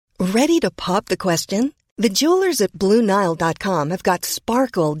Ready to pop the question? The jewelers at BlueNile.com have got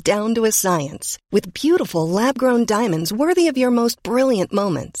sparkle down to a science with beautiful lab-grown diamonds worthy of your most brilliant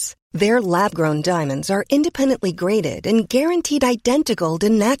moments. Their lab-grown diamonds are independently graded and guaranteed identical to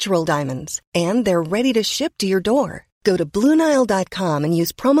natural diamonds, and they're ready to ship to your door. Go to BlueNile.com and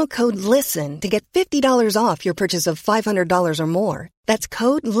use promo code LISTEN to get $50 off your purchase of $500 or more. That's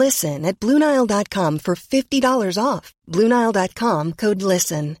code LISTEN at BlueNile.com for $50 off. BlueNile.com, code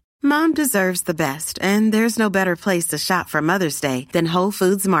LISTEN. Mom deserves the best, and there's no better place to shop for Mother's Day than Whole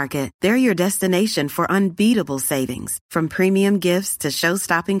Foods Market. They're your destination for unbeatable savings, from premium gifts to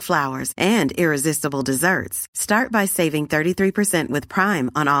show-stopping flowers and irresistible desserts. Start by saving 33% with Prime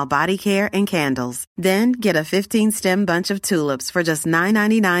on all body care and candles. Then get a 15-stem bunch of tulips for just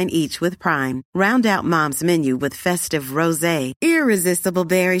 $9.99 each with Prime. Round out Mom's menu with festive rosé, irresistible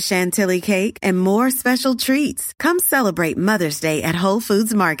berry chantilly cake, and more special treats. Come celebrate Mother's Day at Whole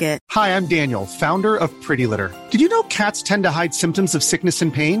Foods Market. Hi, I'm Daniel, founder of Pretty Litter. Did you know cats tend to hide symptoms of sickness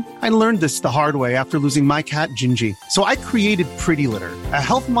and pain? I learned this the hard way after losing my cat, Gingy. So I created Pretty Litter, a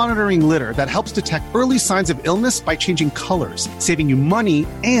health monitoring litter that helps detect early signs of illness by changing colors, saving you money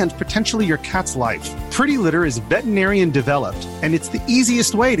and potentially your cat's life. Pretty Litter is veterinarian developed, and it's the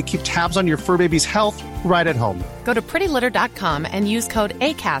easiest way to keep tabs on your fur baby's health right at home. Go to prettylitter.com and use code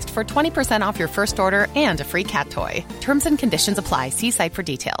ACAST for 20% off your first order and a free cat toy. Terms and conditions apply. See site for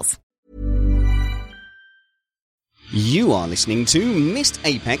details. You are listening to Missed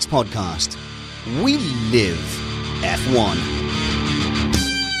Apex Podcast. We live F1.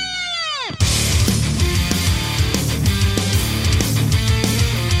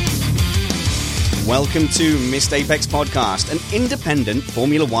 Welcome to Missed Apex Podcast, an independent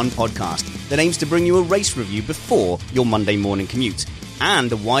Formula One podcast that aims to bring you a race review before your Monday morning commute, and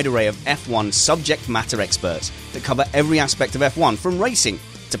a wide array of F1 subject matter experts that cover every aspect of F1, from racing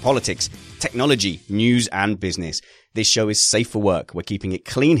to politics, technology, news and business. This show is safe for work. We're keeping it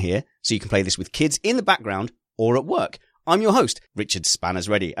clean here, so you can play this with kids in the background or at work. I'm your host, Richard Spanners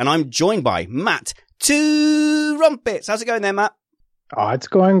Ready, and I'm joined by Matt Two Rumpets. How's it going there, Matt? Oh, it's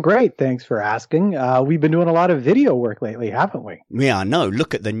going great. Thanks for asking. We've been doing a lot of video work lately, haven't we? Yeah, no.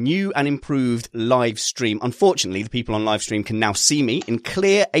 Look at the new and improved live stream. Unfortunately, the people on live stream can now see me in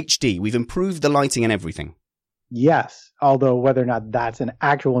clear HD. We've improved the lighting and everything. Yes, although whether or not that's an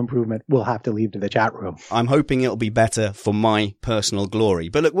actual improvement, we'll have to leave to the chat room. I'm hoping it'll be better for my personal glory.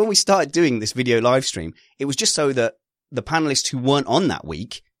 But look, when we started doing this video live stream, it was just so that the panelists who weren't on that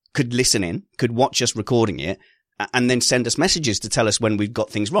week could listen in, could watch us recording it, and then send us messages to tell us when we've got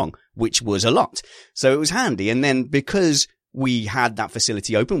things wrong, which was a lot. So it was handy. And then because we had that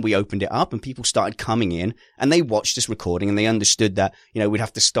facility open, we opened it up and people started coming in and they watched us recording and they understood that, you know, we'd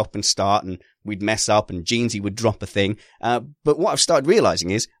have to stop and start and we'd mess up and Jeansy would drop a thing. But what I've started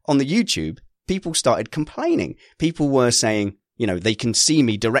realizing is on the YouTube, people started complaining. People were saying, you know, they can see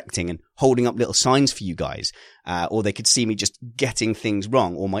me directing and holding up little signs for you guys, or they could see me just getting things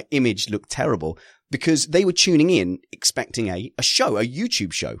wrong, or my image looked terrible, because they were tuning in expecting a show, a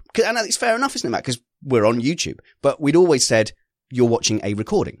YouTube show. And it's fair enough, isn't it, Matt? Because we're on YouTube. But we'd always said, you're watching a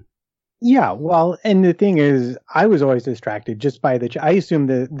recording. Yeah, well, and the thing is, I was always distracted just by I assumed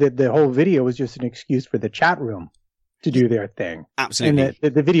that the whole video was just an excuse for the chat room to do their thing. Absolutely. And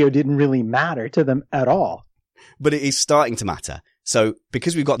that the video didn't really matter to them at all. But it is starting to matter. So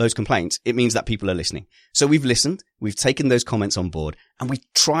because we've got those complaints, it means that people are listening. So we've listened, we've taken those comments on board, and we've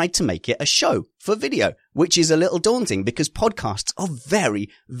tried to make it a show for video, which is a little daunting because podcasts are very,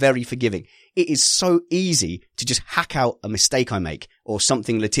 very forgiving. It is so easy to just hack out a mistake I make or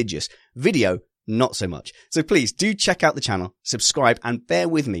something litigious. Video, not so much. So please do check out the channel, subscribe, and bear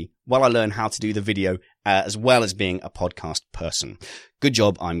with me while I learn how to do the video as well as being a podcast person. Good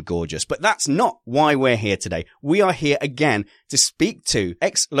job, I'm gorgeous. But that's not why we're here today. We are here again to speak to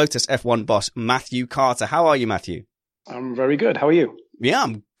ex-Lotus F1 boss Matthew Carter. How are you, Matthew? I'm very good. How are you? Yeah,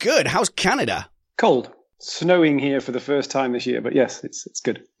 I'm good. How's Canada? Cold. Snowing here for the first time this year, but yes, it's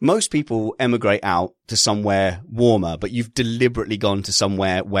good. Most people emigrate out to somewhere warmer, but you've deliberately gone to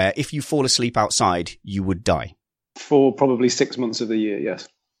somewhere where if you fall asleep outside, you would die. For probably 6 months of the year, yes.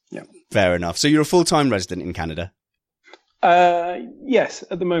 Yeah. Fair enough. So you're a full-time resident in Canada? Yes,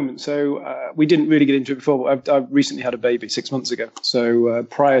 at the moment. So we didn't really get into it before, but I've recently had a baby 6 months ago. So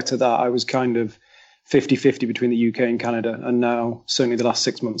prior to that, I was kind of 50-50 between the UK and Canada. And now, certainly the last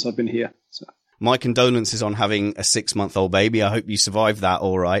 6 months, I've been here. So. My condolences on having a 6-month-old baby. I hope you survived that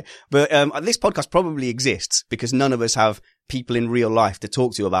all right. But this podcast probably exists because none of us have people in real life to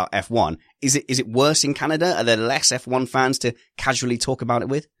talk to about F1. Is it worse in Canada? Are there less F1 fans to casually talk about it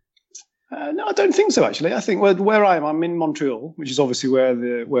with? No, I don't think so. Actually, I think where I am, I'm in Montreal, which is obviously where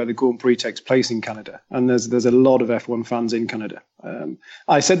the Grand Prix takes place in Canada, and there's a lot of F1 fans in Canada.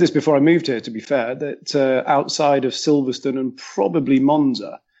 I said this before I moved here. To be fair, that outside of Silverstone and probably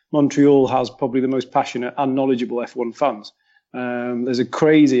Monza, Montreal has probably the most passionate and knowledgeable F1 fans. There's a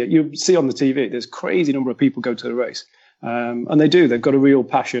crazy, you see on the TV, there's a crazy number of people go to the race, and they've got a real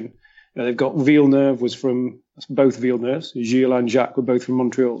passion. They've got Villeneuve was from both Villeneuves. Gilles and Jacques were both from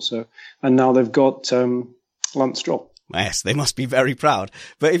Montreal. So, and now they've got Lance Stroll. Yes, they must be very proud.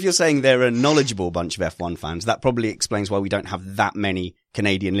 But if you're saying they're a knowledgeable bunch of F1 fans, that probably explains why we don't have that many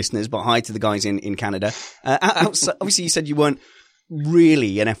Canadian listeners. But hi to the guys in Canada. Obviously, you said you weren't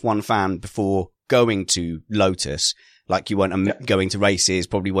really an F1 fan before going to Lotus, like you weren't going to races,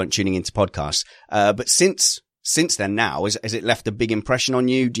 probably weren't tuning into podcasts. But since then now, has it left a big impression on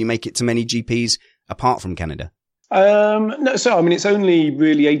you? Do you make it to many GPs apart from Canada? No, so I mean, it's only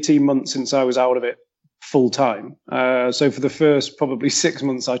really 18 months since I was out of it full time. So for the first probably 6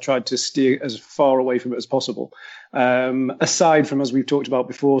 months, I tried to steer as far away from it as possible. Aside from, as we've talked about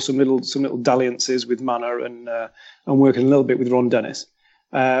before, some little dalliances with Manor and working a little bit with Ron Dennis.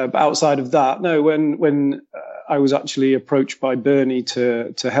 But outside of that, no. When I was actually approached by Bernie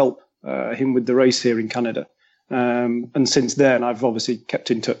to help him with the race here in Canada. And since then, I've obviously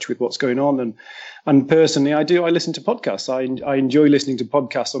kept in touch with what's going on. And personally, I listen to podcasts. I enjoy listening to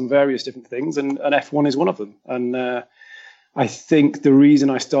podcasts on various different things, and F1 is one of them. And I think the reason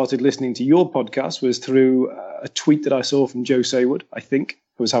I started listening to your podcast was through a tweet that I saw from Joe Saywood, I think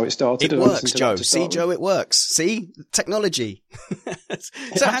was how it started. It works, Joe. See, Joe, it works. See? Technology.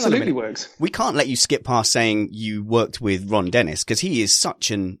 It absolutely works. We can't let you skip past saying you worked with Ron Dennis, because he is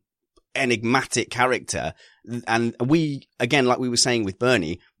such an enigmatic character. And we, again, like we were saying with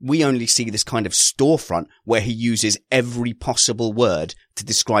Bernie, we only see this kind of storefront where he uses every possible word to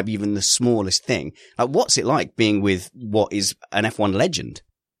describe even the smallest thing. Like, what's it like being with what is an F1 legend?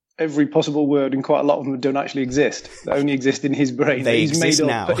 Every possible word, and quite a lot of them don't actually exist. They only exist in his brain. He's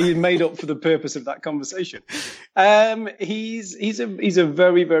made up for the purpose of that conversation. He's a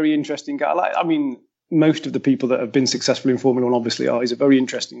very, very interesting guy. I mean, most of the people that have been successful in Formula One obviously are. He's a very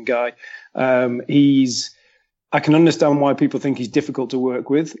interesting guy. I can understand why people think he's difficult to work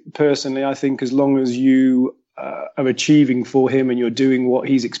with. Personally, I think as long as you are achieving for him and you're doing what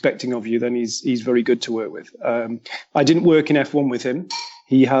he's expecting of you, then he's very good to work with. I didn't work in F1 with him.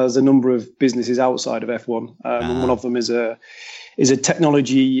 He has a number of businesses outside of F1. And one of them is a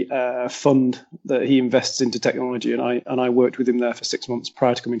technology fund that he invests into technology. And I worked with him there for 6 months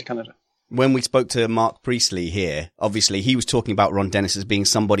prior to coming to Canada. When we spoke to Mark Priestley here, obviously he was talking about Ron Dennis as being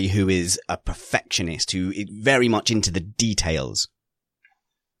somebody who is a perfectionist, who is very much into the details.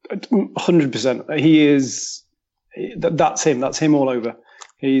 100%. He is. That's him. That's him all over.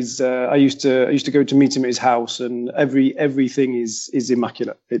 He's. I used to go to meet him at his house, and everything is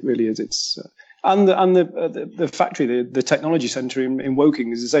immaculate. It really is. It's and the factory, the technology center in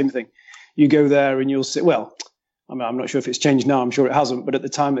Woking is the same thing. You go there and you'll see. Well, I'm not sure if it's changed now. I'm sure it hasn't. But at the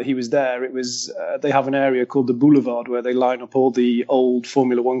time that he was there, it was they have an area called the Boulevard where they line up all the old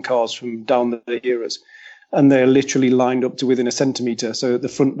Formula One cars from down the eras, and they're literally lined up to within a centimetre. So at the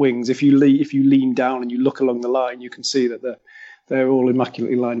front wings, if you lean down and you look along the line, you can see that they're all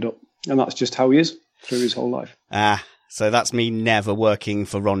immaculately lined up, and that's just how he is through his whole life. So that's me never working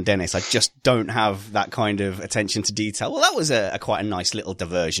for Ron Dennis. I just don't have that kind of attention to detail. Well, that was quite a nice little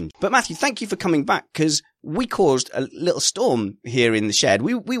diversion. But Matthew, thank you for coming back, because we caused a little storm here in the shed.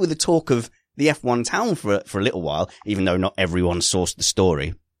 We were the talk of the F1 town for a little while, even though not everyone sourced the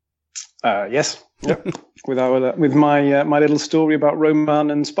story. Yes. Yep. with my little story about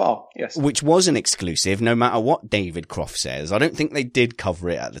Roman and Spa, yes. Which was an exclusive, no matter what David Croft says. I don't think they did cover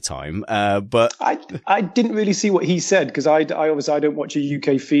it at the time, but I didn't really see what he said, because I obviously I don't watch a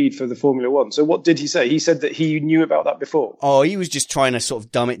UK feed for the Formula One. So what did he say? He said that he knew about that before. Oh, he was just trying to sort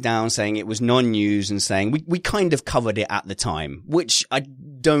of dumb it down, saying it was non-news and saying we kind of covered it at the time, which I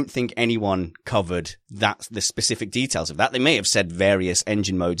don't think anyone covered the specific details of that. They may have said various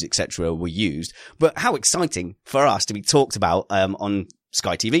engine modes, etc. were used, but how exciting for us to be talked about on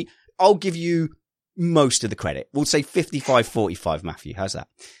Sky TV. I'll give you most of the credit. We'll say 55-45, Matthew. How's that?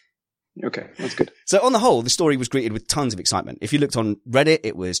 Okay, that's good. So on the whole, the story was greeted with tons of excitement. If you looked on Reddit,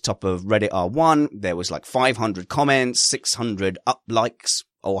 it was top of Reddit R1. There was like 500 comments, 600 up likes,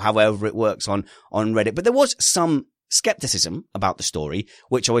 or however it works on Reddit. But there was some skepticism about the story,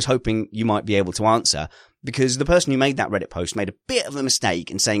 which I was hoping you might be able to answer, because the person who made that Reddit post made a bit of a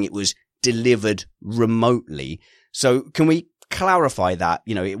mistake in saying it was delivered remotely. So can we clarify that?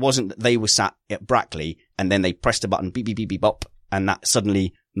 You know, it wasn't that they were sat at Brackley and then they pressed a button, beep, beep, beep, beep, bop, and that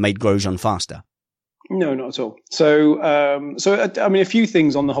suddenly made Grosjean faster. No, not at all. So, I mean, a few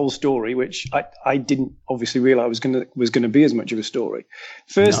things on the whole story, which I didn't obviously realize was going to be as much of a story.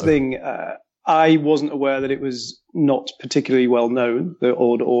 First thing, I wasn't aware that it was not particularly well known,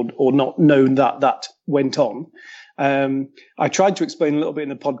 or not known that went on. I tried to explain a little bit in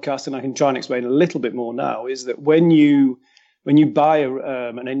the podcast, and I can try and explain a little bit more now. Is that when you buy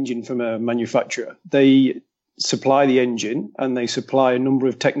an engine from a manufacturer, they supply the engine and they supply a number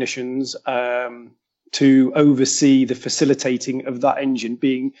of technicians to oversee the facilitating of that engine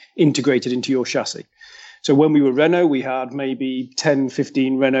being integrated into your chassis. So when we were Renault, we had maybe 10,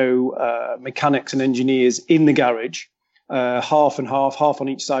 15 Renault mechanics and engineers in the garage, half and half on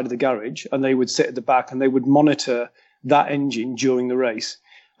each side of the garage, and they would sit at the back and they would monitor that engine during the race.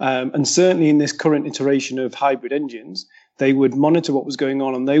 And certainly in this current iteration of hybrid engines, they would monitor what was going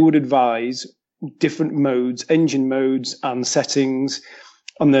on and they would advise different modes, engine modes and settings.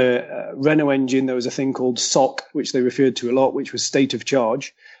 On the Renault engine, there was a thing called SOC, which they referred to a lot, which was state of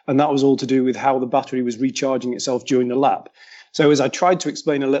charge. And that was all to do with how the battery was recharging itself during the lap. So as I tried to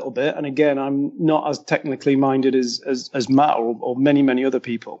explain a little bit, and again, I'm not as technically minded as Matt or many other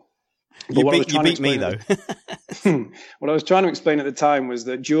people. You beat me, though. What I was trying to explain at the time was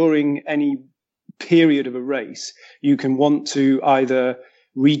that during any period of a race, you can want to either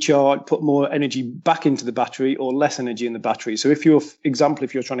recharge, put more energy back into the battery or less energy in the battery. So if you're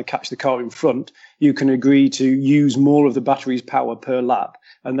trying to catch the car in front, you can agree to use more of the battery's power per lap,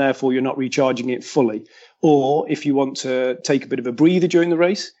 and therefore you're not recharging it fully. Or if you want to take a bit of a breather during the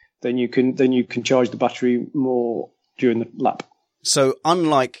race, then you can charge the battery more during the lap. So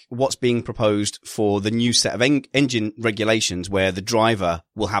unlike what's being proposed for the new set of engine regulations where the driver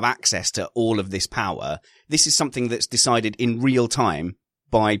will have access to all of this power, this is something that's decided in real time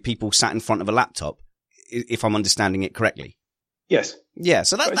by people sat in front of a laptop, if I'm understanding it correctly. Yes. Yeah,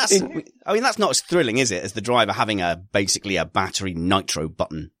 so that's not as thrilling, is it, as the driver having basically a battery nitro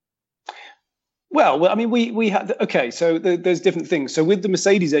button? Well, I mean, we had, okay, so there's different things. So with the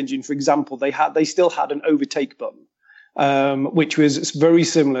Mercedes engine, for example, they still had an overtake button, which was very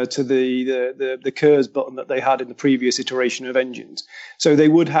similar to the KERS button that they had in the previous iteration of engines. So they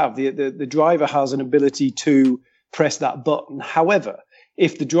would have, the driver has an ability to press that button. However,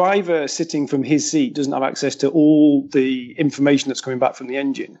 if the driver sitting from his seat doesn't have access to all the information that's coming back from the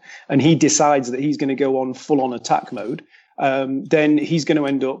engine, and he decides that he's going to go on full-on attack mode, then he's going to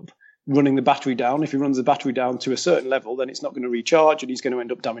end up running the battery down. If he runs the battery down to a certain level, then it's not going to recharge and he's going to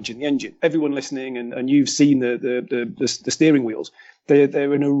end up damaging the engine. Everyone listening, and you've seen the steering wheels,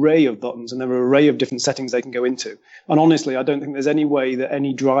 they're an array of buttons and there are an array of different settings they can go into. And honestly, I don't think there's any way that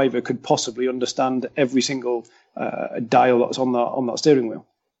any driver could possibly understand every single dial that's on that steering wheel.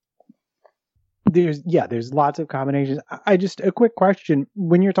 There's lots of combinations. I just, a quick question.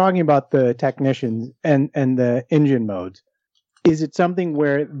 When you're talking about the technicians and the engine modes, is it something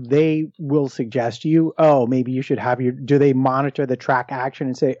where they will suggest to you, oh, maybe you should have do they monitor the track action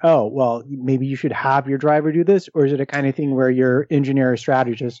and say, oh, well, maybe you should have your driver do this? Or is it a kind of thing where your engineer or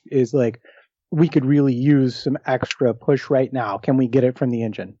strategist is like, we could really use some extra push right now. Can we get it from the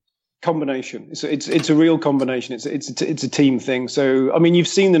engine? Combination. It's a real combination. It's a team thing. So I mean, you've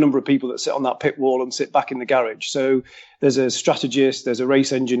seen the number of people that sit on that pit wall and sit back in the garage. So there's a strategist, there's a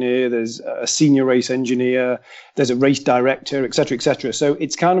race engineer, there's a senior race engineer, there's a race director, et cetera, et cetera. So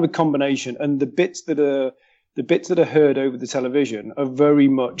it's kind of a combination. And the bits that are heard over the television are very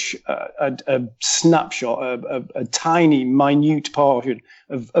much a snapshot, a tiny, minute portion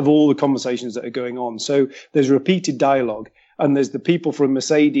of all the conversations that are going on. So there's repeated dialogue. And there's the people from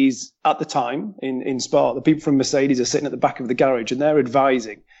Mercedes at the time in Spa. The people from Mercedes are sitting at the back of the garage and they're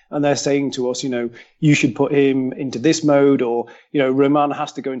advising and they're saying to us, you should put him into this mode, or, Romain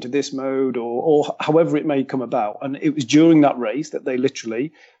has to go into this mode, or however it may come about. And it was during that race that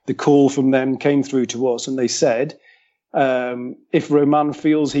the call from them came through to us and they said, if Romain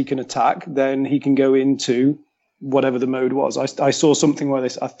feels he can attack, then he can go into whatever the mode was. I saw something where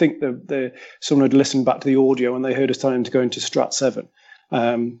I think someone had listened back to the audio and they heard us telling him to go into Strat 7.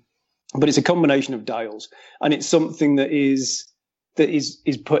 But it's a combination of dials, and it's something that is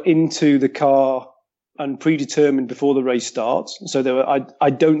put into the car and predetermined before the race starts. So I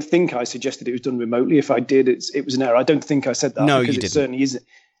don't think I suggested it was done remotely. If I did, it was an error. I don't think I said that. No, because you didn't. It certainly isn't.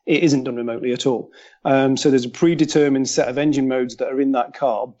 It isn't done remotely at all. So there's a predetermined set of engine modes that are in that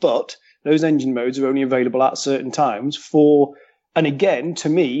car, but those engine modes are only available at certain times and again, to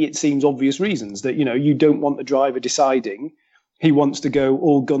me, it seems obvious reasons that, you don't want the driver deciding he wants to go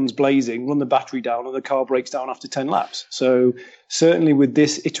all guns blazing, run the battery down, and the car breaks down after 10 laps. So certainly with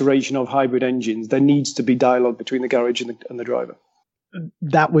this iteration of hybrid engines, there needs to be dialogue between the garage and the driver.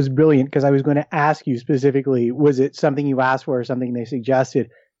 that was brilliant, because I was going to ask you specifically, was it something you asked for or something they suggested?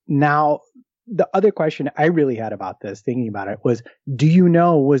 Now, the other question I really had about this, thinking about it, was, do you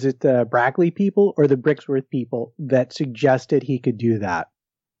know, was it the Brackley people or the Brixworth people that suggested he could do that?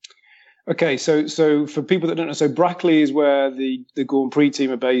 Okay, so for people that don't know, so Brackley is where the Grand Prix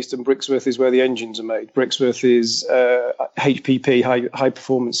team are based, and Brixworth is where the engines are made. Brixworth is HPP, high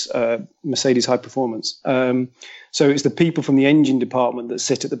performance, Mercedes high performance. So it's the people from the engine department that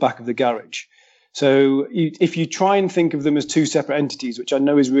sit at the back of the garage. So if you try and think of them as two separate entities, which I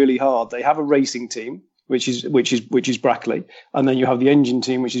know is really hard, they have a racing team, which is Brackley, and then you have the engine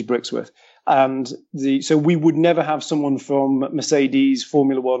team, which is Brixworth. And so we would never have someone from Mercedes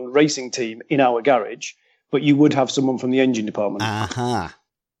Formula One racing team in our garage, but you would have someone from the engine department. Aha.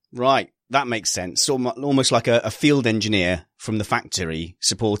 Right. That makes sense. Almost like a field engineer from the factory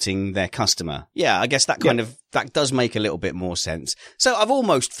supporting their customer. Yeah, I guess that that does make a little bit more sense. So I've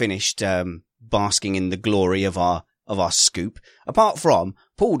almost finished basking in the glory of our scoop, apart from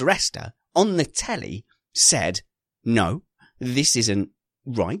Paul di Resta on the telly said, no, this isn't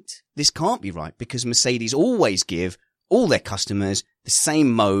right. This can't be right, because Mercedes always give all their customers the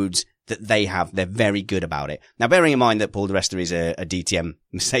same modes that they have. They're very good about it. Now, bearing in mind that Paul di Resta is a DTM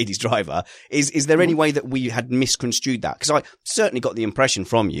Mercedes driver, is there any way that we had misconstrued that? Because I certainly got the impression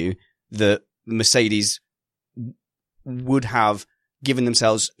from you that Mercedes would have given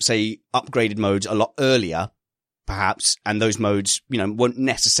themselves, say, upgraded modes a lot earlier, perhaps, and those modes, won't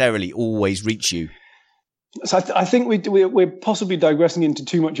necessarily always reach you. So I think we're possibly digressing into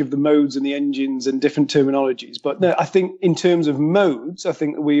too much of the modes and the engines and different terminologies. But no, I think in terms of modes, I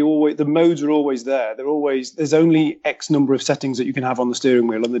think the modes are always there. There's only X number of settings that you can have on the steering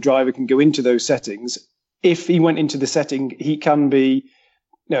wheel, and the driver can go into those settings. If he went into the setting, if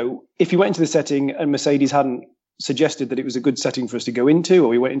he went into the setting and Mercedes hadn't suggested that it was a good setting for us to go into,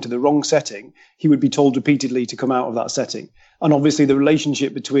 or he went into the wrong setting, he would be told repeatedly to come out of that setting. And obviously the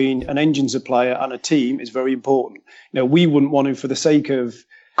relationship between an engine supplier and a team is very important. We wouldn't want to, for the sake of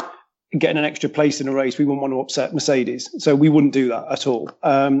getting an extra place in a race, we wouldn't want to upset Mercedes. So we wouldn't do that at all.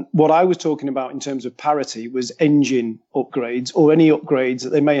 What I was talking about in terms of parity was engine upgrades, or any upgrades that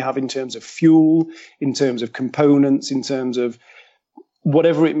they may have in terms of fuel, in terms of components, in terms of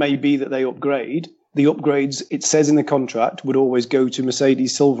whatever it may be that they upgrade. The upgrades, it says in the contract, would always go to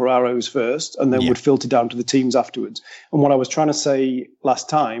Mercedes Silver Arrows first, and then would filter down to the teams afterwards. And what I was trying to say last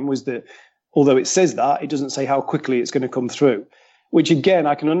time was that although it says that, it doesn't say how quickly it's going to come through, which again,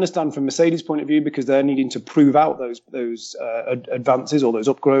 I can understand from Mercedes' point of view, because they're needing to prove out those advances or those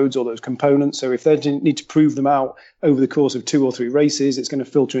upgrades or those components. So if they need to prove them out over the course of 2 or 3 races, it's going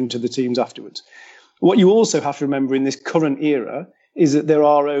to filter into the teams afterwards. What you also have to remember in this current era is that there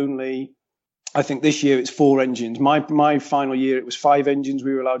are only, I think this year it's 4 engines. My final year, it was 5 engines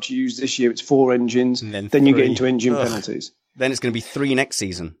we were allowed to use. This year it's 4 engines. And then you get into engine penalties. Then it's going to be 3 next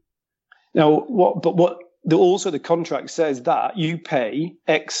season. Now, also the contract says that you pay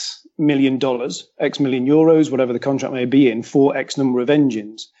X million dollars, X million euros, whatever the contract may be in, for X number of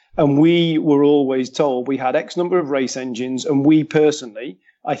engines. And we were always told we had X number of race engines. And we personally,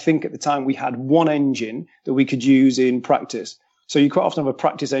 I think at the time, we had 1 engine that we could use in practice. So you quite often have a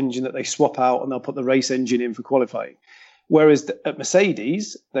practice engine that they swap out and they'll put the race engine in for qualifying. Whereas at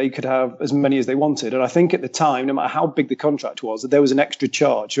Mercedes, they could have as many as they wanted. And I think at the time, no matter how big the contract was, that there was an extra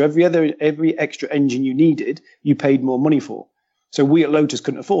charge. So every extra engine you needed, you paid more money for. So we at Lotus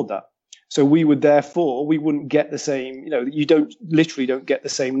couldn't afford that. So we wouldn't get the same, you don't get the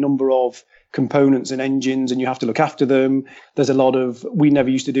same number of components and engines, and you have to look after them. There's a lot of, we never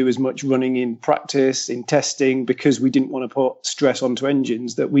used to do as much running in practice, in testing, because we didn't want to put stress onto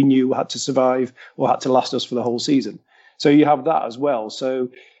engines that we knew had to survive or had to last us for the whole season. So you have that as well. So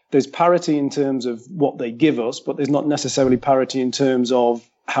there's parity in terms of what they give us, but there's not necessarily parity in terms of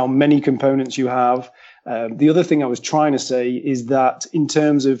how many components you have. The other thing I was trying to say is that in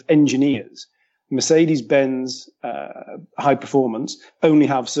terms of engineers, Mercedes-Benz high performance only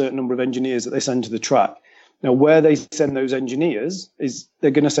have a certain number of engineers that they send to the track. Now, where they send those engineers is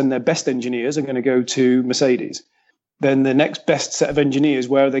they're going to send their best engineers are going to go to Mercedes. Then the next best set of engineers,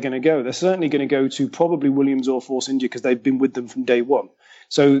 where are they going to go? They're certainly going to go to probably Williams or Force India, because they've been with them from day one.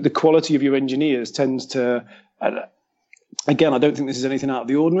 So the quality of your engineers tends to, again, I don't think this is anything out of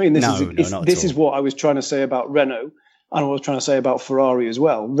the ordinary. And this is what I was trying to say about Renault, and I was trying to say about Ferrari as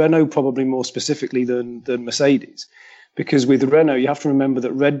well. Renault probably more specifically than Mercedes. Because with Renault, you have to remember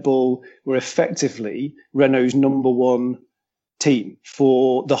that Red Bull were effectively Renault's number 1 team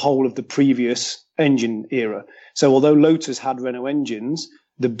for the whole of the previous engine era. So although Lotus had Renault engines,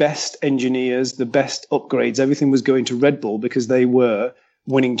 the best engineers, the best upgrades, everything was going to Red Bull because they were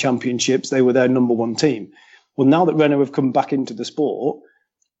winning championships. They were their number one team. Well, now that Renault have come back into the sport,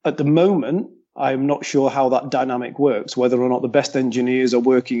 at the moment, I'm not sure how that dynamic works, whether or not the best engineers are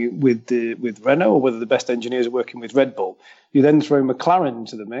working with Renault or whether the best engineers are working with Red Bull. You then throw McLaren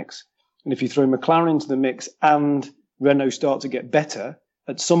into the mix. And if you throw McLaren into the mix and Renault start to get better,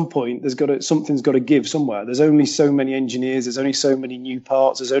 at some point something's got to give somewhere. There's only so many engineers. There's only so many new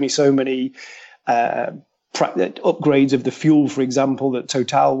parts. There's only so many upgrades of the fuel, for example, that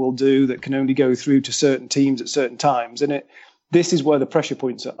Total will do that can only go through to certain teams at certain times. And this is where the pressure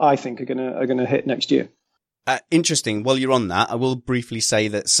points I think are gonna hit next year. Interesting. While you're on that, I will briefly say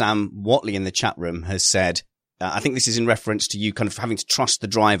that Sam Watley in the chat room has said, I think this is in reference to you kind of having to trust the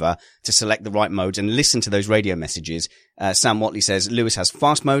driver to select the right modes and listen to those radio messages. Sam Watley says Lewis has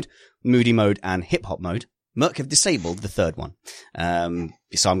fast mode, moody mode, and hip hop mode. Merc have disabled the third one.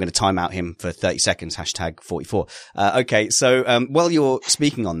 So I'm going to time out him for 30 seconds, #44. Okay. So, while you're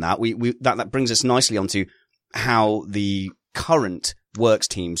speaking on that, that brings us nicely onto how the current works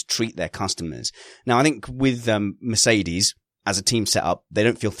teams treat their customers. Now, I think with, Mercedes as a team setup, they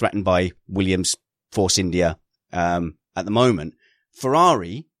don't feel threatened by Williams, Force India, at the moment.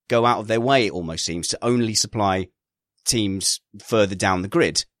 Ferrari go out of their way, it almost seems, to only supply teams further down the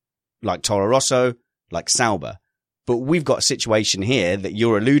grid, like Toro Rosso, like Sauber. But we've got a situation here that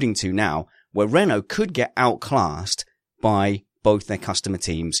you're alluding to now where Renault could get outclassed by both their customer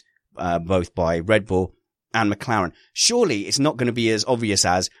teams, both by Red Bull and McLaren. Surely it's not going to be as obvious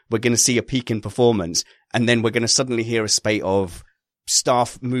as we're going to see a peak in performance and then we're going to suddenly hear a spate of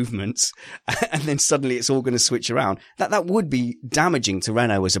staff movements and then suddenly it's all going to switch around. That would be damaging to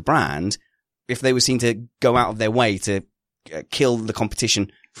Renault as a brand if they were seen to go out of their way to kill the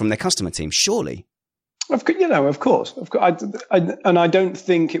competition from their customer team, surely. Of course. And I don't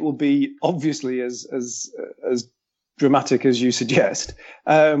think it will be obviously as dramatic as you suggest.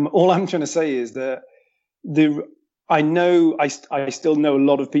 All I'm trying to say is that I still know a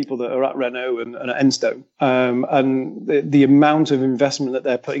lot of people that are at Renault and at Enstone, and the amount of investment that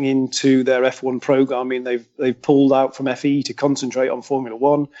they're putting into their F1 program. I mean, they've pulled out from FE to concentrate on Formula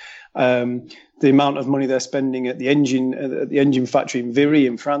One. The amount of money they're spending at the engine factory in Viry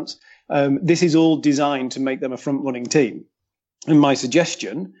in France. This is all designed to make them a front-running team. And my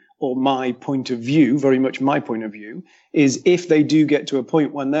suggestion, or my point of view, very much my point of view, is if they do get to a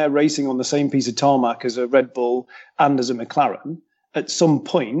point when they're racing on the same piece of tarmac as a Red Bull and as a McLaren, at some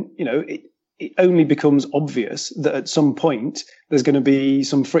point, it only becomes obvious that at some point there's going to be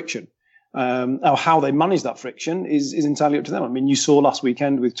some friction. Now, how they manage that friction is entirely up to them. I mean, you saw last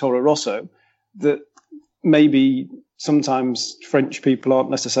weekend with Toro Rosso that maybe sometimes French people aren't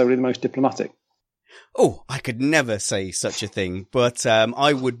necessarily the most diplomatic. Oh, I could never say such a thing, but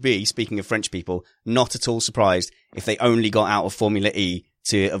I would be, speaking of French people, not at all surprised if they only got out of Formula E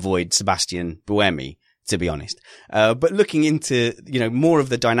to avoid Sébastien Buemi, to be honest. But looking into, more of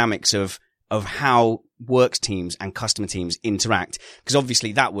the dynamics of how works teams and customer teams interact, because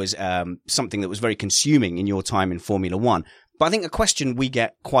obviously that was something that was very consuming in your time in Formula One. But I think a question we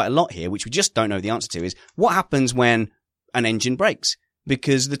get quite a lot here, which we just don't know the answer to, is what happens when an engine breaks?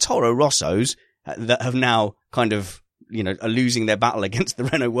 Because the Toro Rossos that have now kind of, are losing their battle against the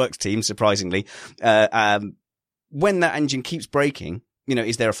Renault Works team, surprisingly, when that engine keeps breaking,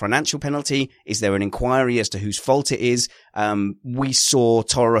 is there a financial penalty? Is there an inquiry as to whose fault it is? We saw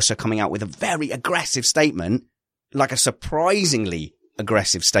Toro Rosso coming out with a very aggressive statement, like a surprisingly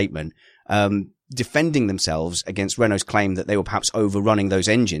aggressive statement, defending themselves against Renault's claim that they were perhaps overrunning those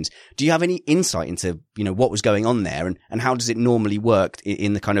engines. Do you have any insight into, what was going on there and how does it normally work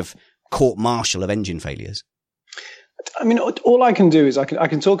in the kind of court martial of engine failures? I mean, all I can do is I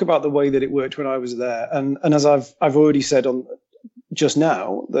can talk about the way that it worked when I was there. And as I've already said just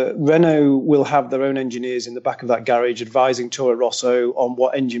now, that Renault will have their own engineers in the back of that garage advising Toro Rosso on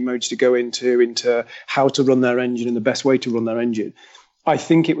what engine modes to go into how to run their engine and the best way to run their engine. I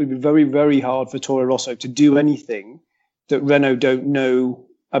think it would be very, very hard for Toro Rosso to do anything that Renault don't know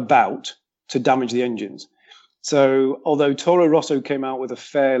about to damage the engines. So although Toro Rosso came out with a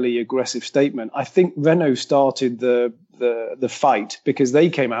fairly aggressive statement, I think Renault started the fight because they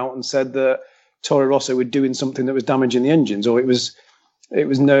came out and said that Toro Rosso were doing something that was damaging the engines, or it was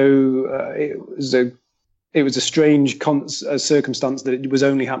a strange circumstance that it was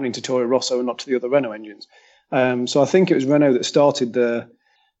only happening to Toro Rosso and not to the other Renault engines. So I think it was Renault that started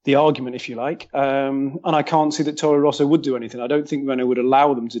the argument, if you like. And I can't see that Toro Rosso would do anything. I don't think Renault would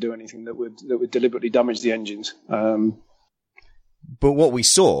allow them to do anything that would deliberately damage the engines. But what we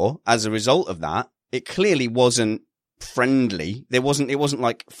saw as a result of that, it clearly wasn't friendly. It wasn't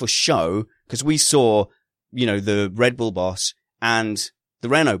like for show, because we saw, the Red Bull boss and the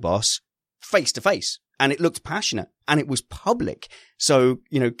Renault boss face to face, and it looked passionate and it was public. So,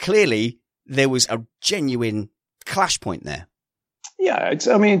 clearly there was a genuine clash point there. Yeah,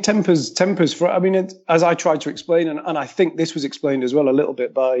 tempers. As I tried to explain, and I think this was explained as well a little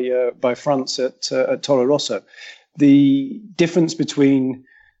bit by France at Toro Rosso, the difference between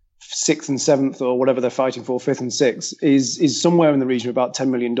 6th and 7th, or whatever they're fighting for, 5th and 6th, is somewhere in the region of about $10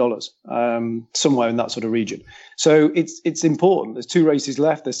 million, somewhere in that sort of region. So it's important. There's 2 races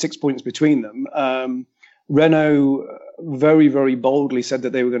left. There's 6 points between them. Renault very, very boldly said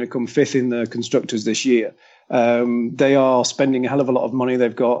that they were going to come 5th in the constructors this year. They are spending a hell of a lot of money.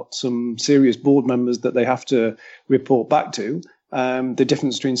 They've got some serious board members that they have to report back to. The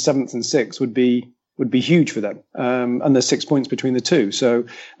difference between 7th and 6th would be huge for them. And there's 6 points between the two. So,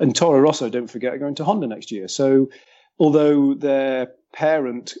 and Toro Rosso, don't forget, are going to Honda next year. So, although their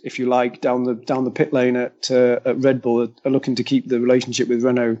parent, if you like, down the pit lane at Red Bull are looking to keep the relationship with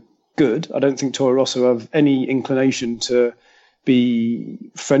Renault good, I don't think Toro Rosso have any inclination to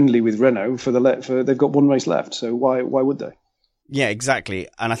be friendly with Renault for they've got 1 race left. So why would they? Yeah, exactly.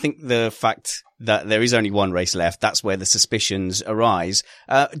 And I think the fact that there is only 1 race left, that's where the suspicions arise.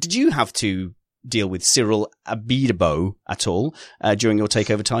 Did you have to deal with Cyril Abiteboul at all during your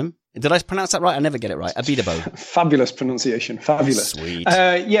takeover time? Did I pronounce that right? I never get it right. Abiteboul. Fabulous pronunciation. Fabulous. Sweet.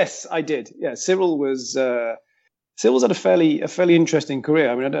 Yes, I did. Yeah, Cyril's had a fairly interesting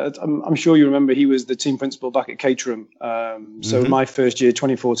career. I mean, I'm sure you remember he was the team principal back at Caterham. So my first year,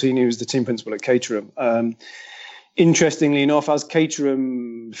 2014, he was the team principal at Caterham. Interestingly enough, as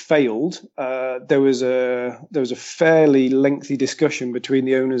Caterham failed, there was a fairly lengthy discussion between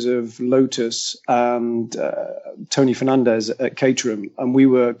the owners of Lotus and Tony Fernandez at Caterham, and we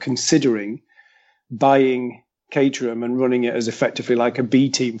were considering buying Caterham and running it as effectively like a B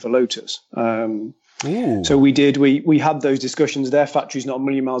team for Lotus. So we did. We had those discussions. Their factory's not a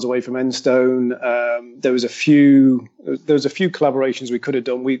million miles away from Enstone. There was a few collaborations we could have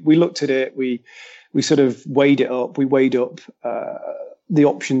done. We looked at it. We sort of weighed it up. We weighed up the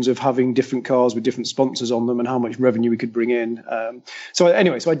options of having different cars with different sponsors on them and how much revenue we could bring in. So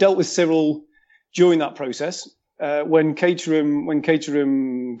I dealt with Cyril during that process. When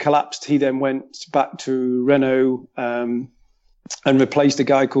Caterham collapsed, he then went back to Renault and replaced a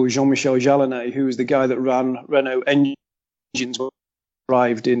guy called Jean-Michel Jallinet, who was the guy that ran Renault engines when he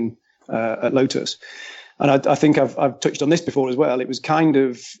arrived in at Lotus. And I think I've touched on this before as well. It was kind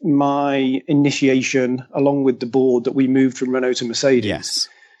of my initiation, along with the board, that we moved from Renault to Mercedes. Yes.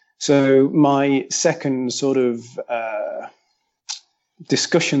 So my second sort of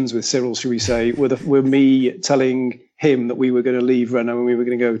discussions with Cyril, shall we say, were me telling him that we were going to leave Renault and we were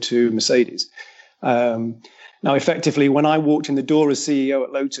going to go to Mercedes. Now, effectively, when I walked in the door as CEO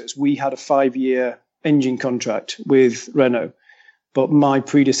at Lotus, we had a 5-year engine contract with Renault. But my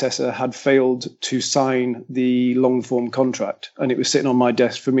predecessor had failed to sign the long-form contract, and it was sitting on my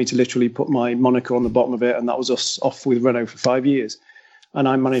desk for me to literally put my moniker on the bottom of it, and that was us off with Renault for 5 years. And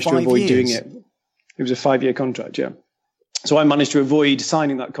I managed to avoid doing it. It was a 5-year contract, yeah. So I managed to avoid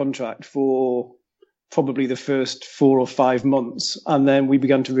signing that contract for probably the first 4 or 5 months, and then we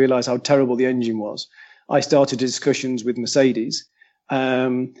began to realize how terrible the engine was. I started discussions with Mercedes.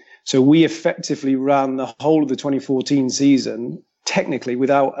 So we effectively ran the whole of the 2014 season technically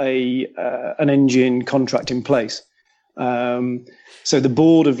without an engine contract in place. So the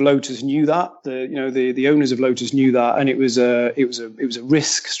board of Lotus knew that, the owners of Lotus knew that, and it was a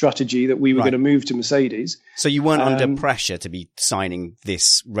risk strategy that we were going to move to Mercedes. So you weren't under pressure to be signing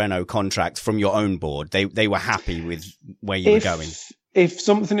this Renault contract from your own board. They were happy with where you were going. If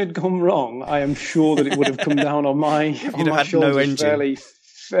something had gone wrong, I am sure that it would have come down on my shoulders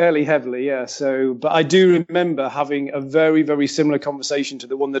fairly heavily, yeah. So, but I do remember having a very, very similar conversation to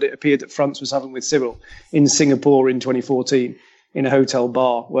the one that it appeared that France was having with Cyril in Singapore in 2014 in a hotel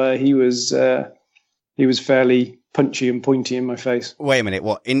bar, where he was fairly punchy and pointy in my face. Wait a minute,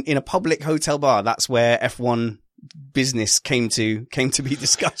 what? In a public hotel bar? That's where F1 business came to be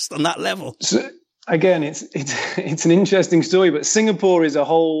discussed on that level. So, again, it's an interesting story, but Singapore is a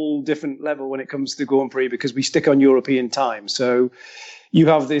whole different level when it comes to the Grand Prix because we stick on European time. So you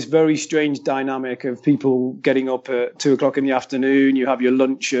have this very strange dynamic of people getting up at 2:00 in the afternoon. You have your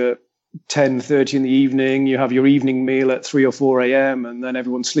lunch at 10:30 in the evening. You have your evening meal at 3 or 4 a.m. and then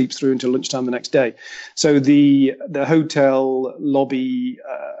everyone sleeps through until lunchtime the next day. So the hotel lobby,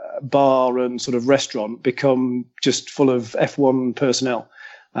 bar and sort of restaurant become just full of F1 personnel.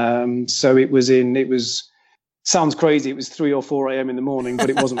 So it was sounds crazy. It was 3 or 4 a.m. in the morning, but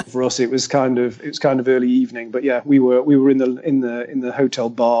it wasn't for us. It was kind of early evening. But yeah, we were in the hotel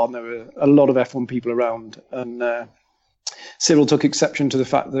bar, and there were a lot of F1 people around. And Cyril took exception to the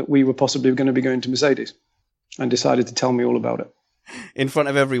fact that we were possibly going to be going to Mercedes, and decided to tell me all about it in front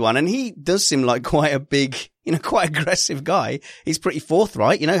of everyone. And he does seem like quite a big, quite aggressive guy. He's pretty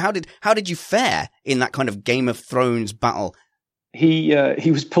forthright. How did you fare in that kind of Game of Thrones battle? He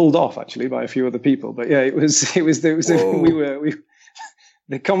was pulled off actually by a few other people, but yeah,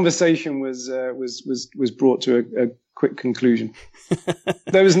 the conversation was brought to a quick conclusion.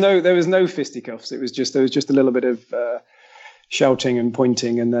 There was no fisticuffs. There was just a little bit of shouting and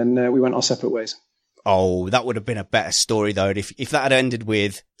pointing, and then we went our separate ways. Oh, that would have been a better story though. If that had ended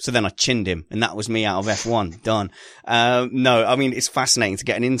with, so then I chinned him and that was me out of F1. Done. No, I mean, it's fascinating to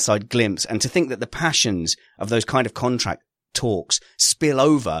get an inside glimpse and to think that the passions of those kind of contract talks spill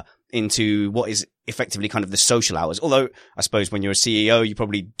over into what is effectively kind of the social hours. Although I suppose when you're a CEO, you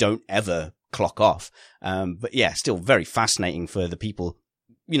probably don't ever clock off. But yeah, still very fascinating for the people,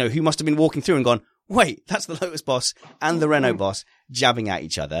 who must have been walking through and gone, wait, that's the Lotus boss and the Renault boss jabbing at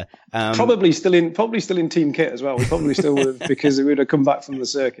each other. Probably still in team kit as well. We probably still would have, because we would have come back from the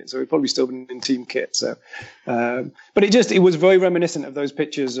circuit, so we'd probably still been in team kit. So, but it was very reminiscent of those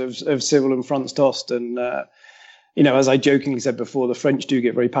pictures of Cyril and Franz Tost. And as I jokingly said before, the French do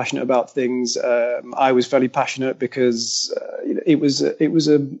get very passionate about things. I was fairly passionate because it was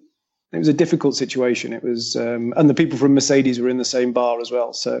a difficult situation. It was, and the people from Mercedes were in the same bar as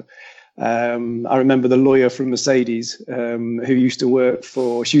well. So. I remember the lawyer from Mercedes, who used to work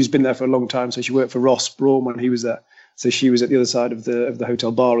she's been there for a long time. So she worked for Ross Brawn when he was there. So she was at the other side of the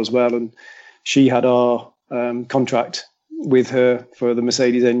hotel bar as well. And she had our contract with her for the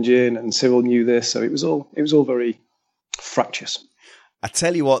Mercedes engine, and Cyril knew this. So it was all very fractious. I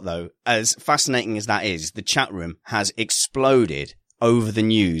tell you what though, as fascinating as that is, the chat room has exploded over the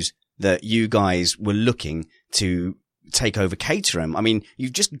news that you guys were looking to take over Caterham. I mean,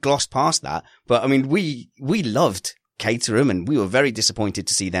 you've just glossed past that, but I mean, we loved Caterham and we were very disappointed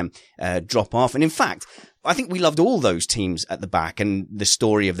to see them drop off. And in fact, I think we loved all those teams at the back and the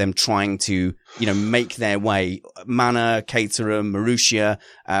story of them trying to, make their way. Manor, Caterham, Marussia,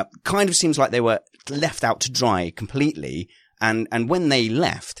 kind of seems like they were left out to dry completely. And when they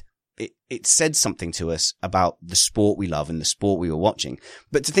left, it said something to us about the sport we love and the sport we were watching.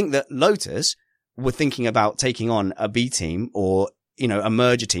 But to think that Lotus were thinking about taking on a B team or, a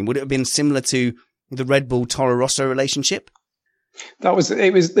merger team, would it have been similar to the Red Bull Toro Rosso relationship?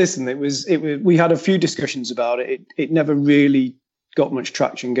 We had a few discussions about it. It never really gained much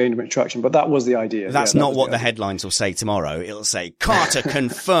traction, but that was the idea. That's not what the headlines will say tomorrow. It'll say Carter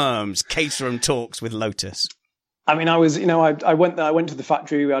confirms Caterham talks with Lotus. I mean, I went there. I went to the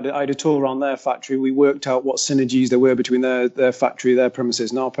factory. I had a tour around their factory. We worked out what synergies there were between their factory, their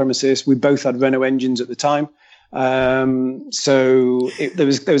premises, and our premises. We both had Renault engines at the time, so there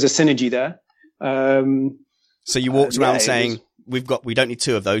was a synergy there. So you walked around saying, "We don't need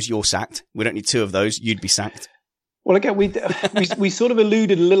two of those. You're sacked. We don't need two of those. You'd be sacked." Well, again, we sort of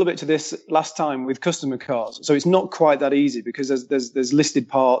alluded a little bit to this last time with customer cars. So it's not quite that easy because there's listed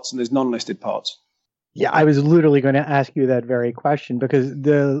parts and there's non-listed parts. Yeah, I was literally going to ask you that very question because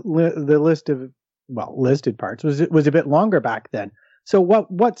the list of listed parts was a bit longer back then. So what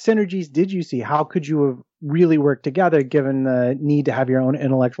synergies did you see? How could you have really worked together given the need to have your own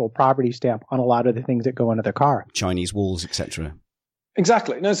intellectual property stamp on a lot of the things that go into the car? Chinese walls, etc.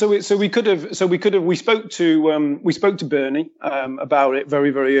 Exactly. No, so we spoke to Bernie about it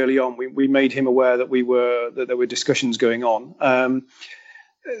very, very early on. We made him aware that there were discussions going on.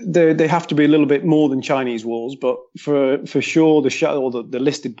 They have to be a little bit more than Chinese walls, but for sure the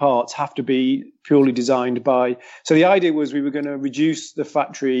listed parts have to be purely designed by. So the idea was we were going to reduce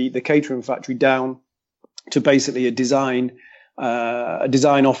the Caterham factory down to basically a design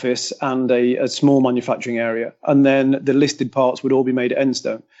office and a small manufacturing area, and then the listed parts would all be made at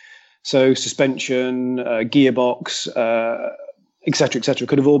Enstone. So suspension, gearbox, et cetera,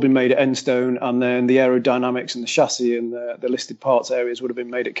 could have all been made at Enstone, and then the aerodynamics and the chassis and the listed parts areas would have been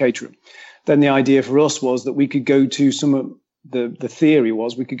made at Caterham. Then the idea for us was that we could go to the theory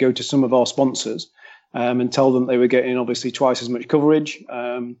was we could go to some of our sponsors and tell them they were getting obviously twice as much coverage.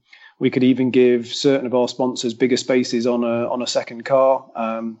 We could even give certain of our sponsors bigger spaces on a second car.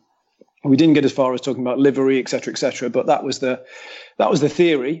 We didn't get as far as talking about livery, et cetera, but that was the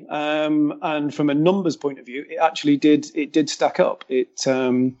theory. And from a numbers point of view, it did stack up.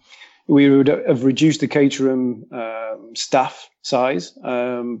 We would have reduced the Caterham staff size,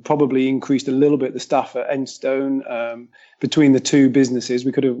 probably increased a little bit the staff at Enstone. Between the two businesses,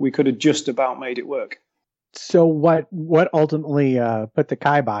 we could have just about made it work. So what ultimately put the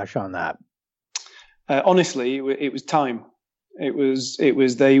kibosh on that? Honestly, it was time. It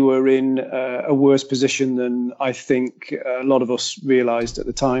was they were in a worse position than I think a lot of us realized at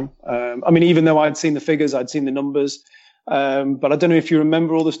the time. I mean, even though I'd seen the figures, I'd seen the numbers, but I don't know if you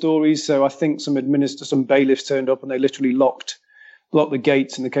remember all the stories. So I think some bailiffs turned up and they literally locked the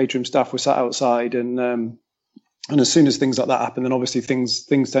gates, and the catering staff were sat outside. And as soon as things like that happen, then obviously things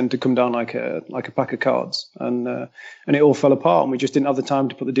tend to come down like a pack of cards, and it all fell apart, and we just didn't have the time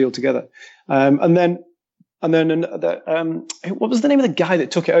to put the deal together. And then what was the name of the guy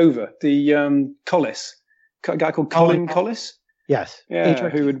that took it over? The Collis, a guy called Colin Collis. Yes. Yeah.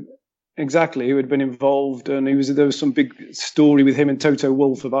 Who had been involved, and there was some big story with him and Toto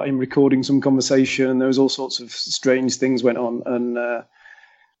Wolff about him recording some conversation. There was all sorts of strange things went on, and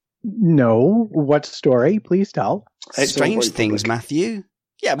no, what story? Please tell. Strange things, Matthew.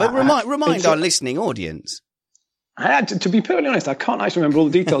 Yeah, but remind our listening audience. To be perfectly honest, I can't actually remember all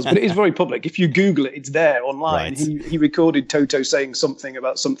the details, but it is very public. If you Google it, it's there online. Right. He recorded Toto saying something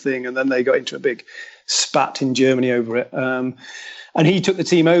about something, and then they got into a big spat in Germany over it. And he took the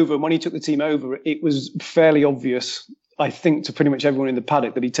team over. And when he took the team over, it was fairly obvious, I think, to pretty much everyone in the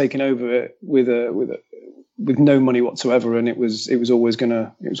paddock that he'd taken over with no money whatsoever, and it was always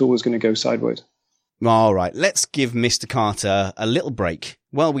gonna go sideways. All right, let's give Mr. Carter a little break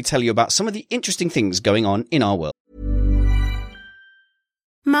while we tell you about some of the interesting things going on in our world.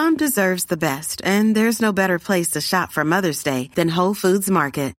 Mom deserves the best, and there's no better place to shop for Mother's Day than Whole Foods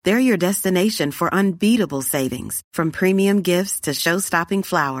Market. They're your destination for unbeatable savings, from premium gifts to show-stopping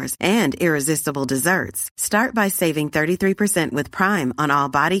flowers and irresistible desserts. Start by saving 33% with Prime on all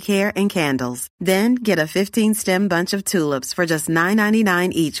body care and candles. Then get a 15-stem bunch of tulips for just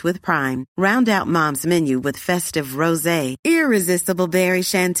 $9.99 each with Prime. Round out Mom's menu with festive rosé, irresistible berry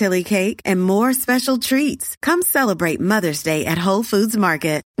chantilly cake, and more special treats. Come celebrate Mother's Day at Whole Foods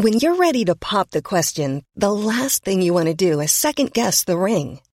Market. When you're ready to pop the question, the last thing you want to do is second-guess the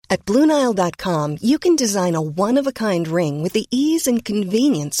ring. At BlueNile.com, you can design a one-of-a-kind ring with the ease and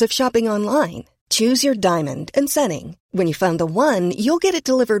convenience of shopping online. Choose your diamond and setting. When you find the one, you'll get it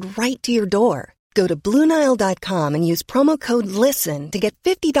delivered right to your door. Go to BlueNile.com and use promo code LISTEN to get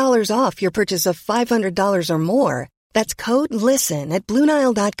 $50 off your purchase of $500 or more. That's code LISTEN at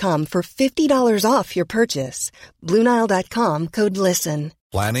BlueNile.com for $50 off your purchase. BlueNile.com, code LISTEN.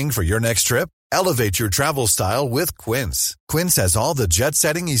 Planning for your next trip? Elevate your travel style with Quince. Quince has all the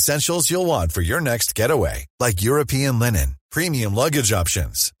jet-setting essentials you'll want for your next getaway, like European linen, premium luggage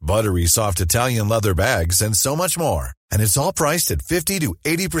options, buttery soft Italian leather bags, and so much more. And it's all priced at 50 to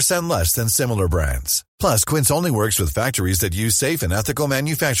 80% less than similar brands. Plus, Quince only works with factories that use safe and ethical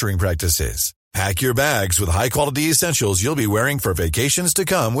manufacturing practices. Pack your bags with high-quality essentials you'll be wearing for vacations to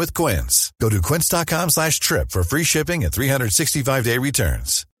come with Quince. Go to quince.com/trip for free shipping and 365-day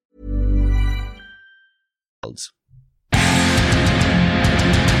returns.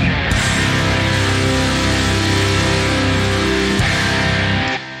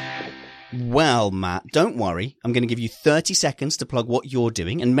 Well, Matt, don't worry. I'm going to give you 30 seconds to plug what you're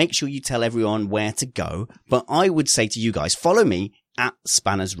doing and make sure you tell everyone where to go. But I would say to you guys, follow me at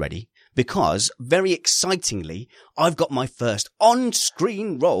Spanners Ready. Because, very excitingly, I've got my first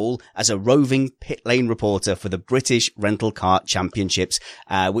on-screen role as a roving pit lane reporter for the British Rental Car Championships,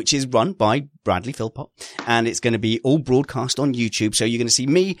 which is run by Bradley Philpott, and it's going to be all broadcast on YouTube, so you're going to see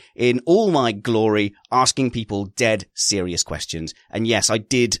me in all my glory asking people dead serious questions. And yes, I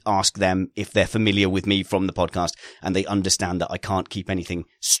did ask them if they're familiar with me from the podcast, and they understand that I can't keep anything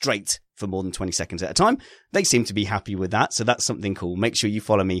straight for more than 20 seconds at a time. They seem to be happy with that, so that's something cool. Make sure you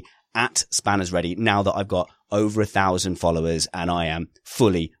follow me at Spanners Ready now that I've got over 1,000 followers and I am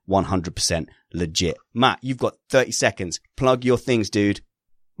fully 100% legit. Matt, you've got 30 seconds. Plug your things, dude.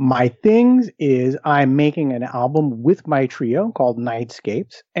 My things is I'm making an album with my trio called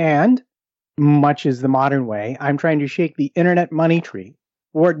Nightscapes, and much as the modern way, I'm trying to shake the internet money tree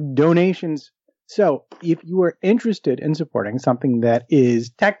for donations. So if you are interested in supporting something that is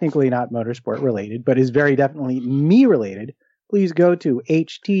technically not motorsport related, but is very definitely me related, please go to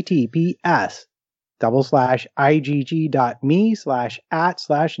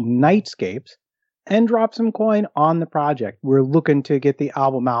https://igg.me/@/nightscapes and drop some coin on the project. We're looking to get the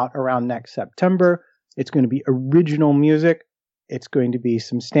album out around next September. It's going to be original music. It's going to be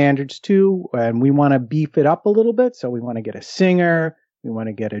some standards too, and we want to beef it up a little bit. So we want to get a singer, we want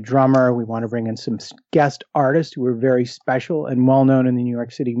to get a drummer, we want to bring in some guest artists who are very special and well known in the New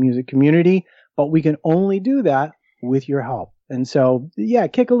York City music community. But we can only do that with your help. And so, yeah,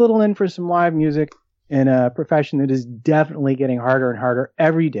 kick a little in for some live music in a profession that is definitely getting harder and harder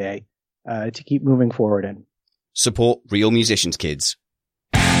every day. to keep moving forward in. Support real musicians, kids.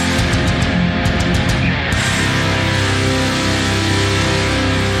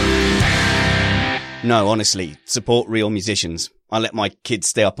 No, honestly, support real musicians. I let my kids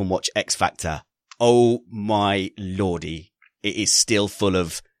stay up and watch X Factor. Oh my lordy. It is still full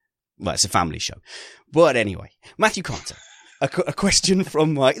of, well, it's a family show. But anyway, Matthew Carter, a question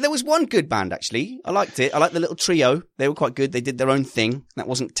from there was one good band, actually. I liked it. I liked the little trio. They were quite good. They did their own thing. That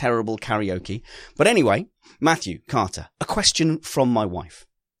wasn't terrible karaoke. But anyway, Matthew Carter, a question from my wife.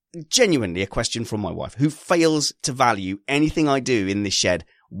 Genuinely a question from my wife, who fails to value anything I do in this shed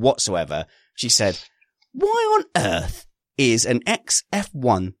whatsoever. She said, why on earth is an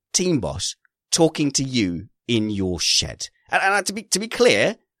ex-F1 team boss talking to you in your shed? And to be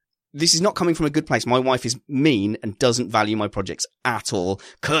clear, this is not coming from a good place. My wife is mean and doesn't value my projects at all.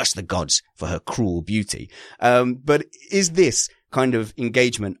 Curse the gods for her cruel beauty. But is this kind of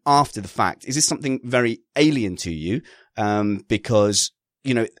engagement after the fact, is this something very alien to you? Because,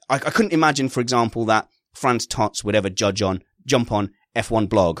 you know, I couldn't imagine, for example, that Franz Tots would ever jump on F1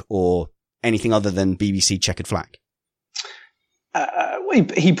 blog or anything other than BBC Checkered Flag. Well,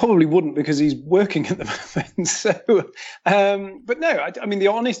 he probably wouldn't because he's working at the moment. So, but no, I mean, the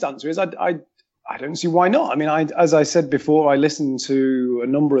honest answer is I don't see why not. I mean, as I said before, I listened to a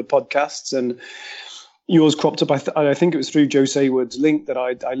number of podcasts and yours cropped up. I think it was through Joe Saywood's link that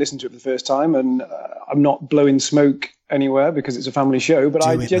I listened to it for the first time, and I'm not blowing smoke anywhere because it's a family show, but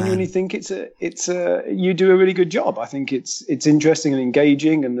I genuinely think it's you do a really good job. I think it's interesting and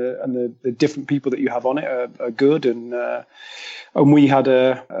engaging, and the different people that you have on it are good, and we had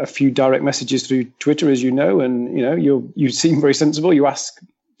a few direct messages through Twitter, as you know, and you know you seem very sensible. You ask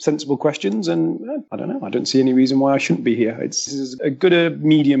sensible questions, and I don't know. I don't see any reason why I shouldn't be here. It's as good a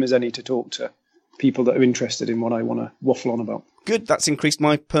medium as any to talk to people that are interested in what I want to waffle on about. Good. That's increased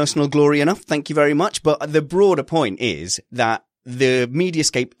my personal glory enough. Thank you very much. But the broader point is that the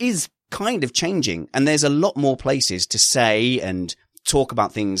mediascape is kind of changing, and there's a lot more places to say and talk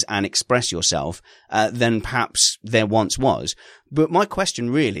about things and express yourself than perhaps there once was. But my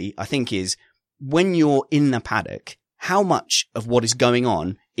question really, I think, is when you're in the paddock, how much of what is going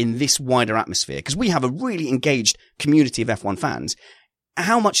on in this wider atmosphere, because we have a really engaged community of F1 fans,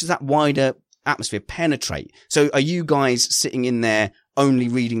 how much does that wider atmosphere penetrate? So are you guys sitting in there only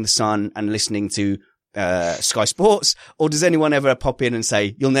reading The Sun and listening to Sky Sports, or does anyone ever pop in and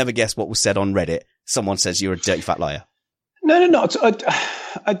say, you'll never guess what was said on Reddit? Someone says you're a dirty fat liar. No.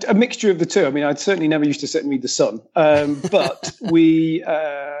 A mixture of the two. I mean, I certainly never used to sit and read The Sun, but we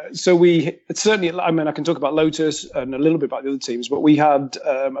certainly. I mean, I can talk about Lotus and a little bit about the other teams, but we had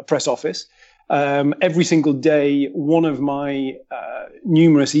a press office. Every single day, one of my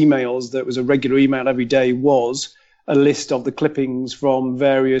numerous emails that was a regular email every day was a list of the clippings from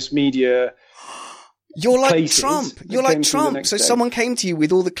various media. You're like Trump. You're like Trump. So someone came to you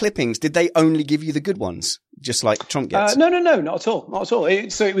with all the clippings. Did they only give you the good ones, just like Trump gets? No, not at all. Not at all.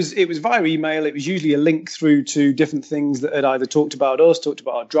 It was via email. It was usually a link through to different things that had either talked about us, talked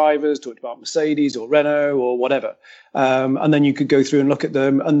about our drivers, talked about Mercedes or Renault or whatever. And then you could go through and look at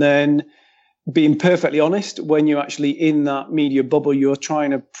them. And then, being perfectly honest, when you're actually in that media bubble, you're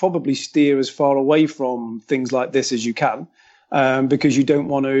trying to probably steer as far away from things like this as you can. Because you don't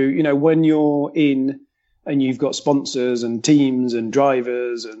want to, you know, when you're in and you've got sponsors and teams and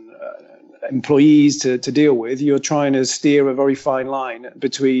drivers and employees to deal with, you're trying to steer a very fine line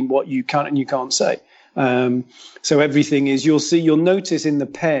between what you can and you can't say. So everything is, you'll notice in the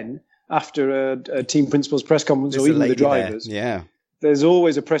pen after a team principal's press conference, or even the drivers. Yeah. There's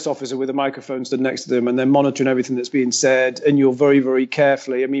always a press officer with a microphone stood next to them, and they're monitoring everything that's being said. And you're very, very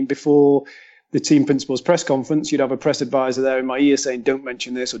carefully. I mean, before the team principal's press conference, you'd have a press advisor there in my ear saying, don't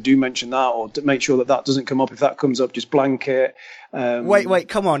mention this or do mention that, or to make sure that doesn't come up. If that comes up, just blank it. Wait,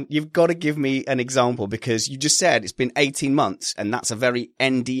 come on. You've got to give me an example, because you just said it's been 18 months and that's a very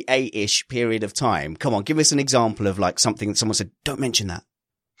NDA-ish period of time. Come on, give us an example of like something that someone said, don't mention that.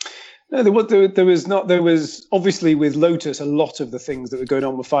 No, there was not. There was obviously with Lotus a lot of the things that were going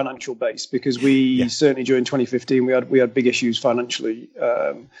on were financial based, because we certainly during 2015 we had big issues financially.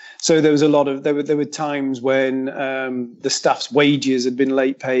 So there was a lot of there were times when the staff's wages had been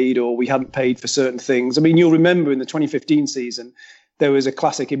late paid, or we hadn't paid for certain things. I mean, you'll remember in the 2015 season there was a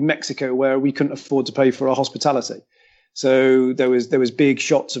classic in Mexico where we couldn't afford to pay for our hospitality. So there was big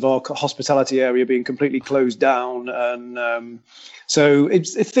shots of our hospitality area being completely closed down, and so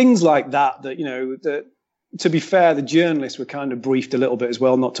it's things like that you know. That, to be fair, the journalists were kind of briefed a little bit as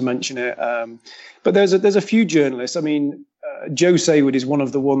well, not to mention it. But there's a few journalists. I mean, Joe Saywood is one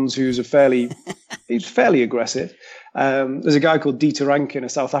of the ones who's fairly aggressive. There's a guy called Dieter Rankin, a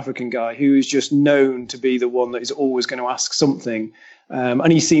South African guy, who is just known to be the one that is always going to ask something.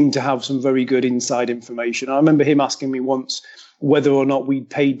 And he seemed to have some very good inside information. I remember him asking me once whether or not we'd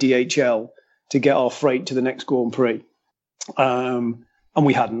paid DHL to get our freight to the next Grand Prix. And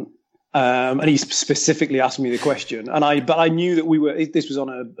we hadn't. And he specifically asked me the question. But I knew that this was on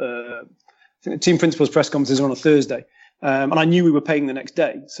I think the team principals press conferences were on a Thursday. And I knew we were paying the next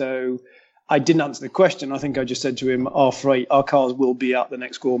day. So I didn't answer the question. I think I just said to him, our cars will be at the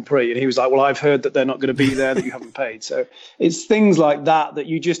next Grand Prix. And he was like, well, I've heard that they're not going to be there, that you haven't paid. So it's things like that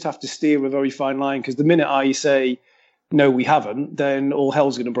you just have to steer a very fine line, because the minute I say, no, we haven't, then all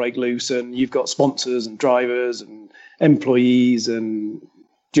hell's going to break loose. And you've got sponsors and drivers and employees and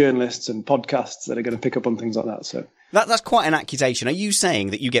journalists and podcasts that are going to pick up on things like that. So that's quite an accusation. Are you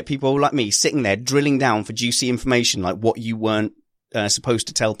saying that you get people like me sitting there drilling down for juicy information, like what you weren't supposed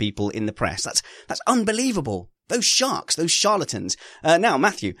to tell people in the press? That's unbelievable. Those sharks, those charlatans. Now,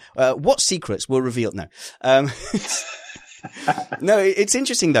 Matthew, what secrets were revealed? No. No, it's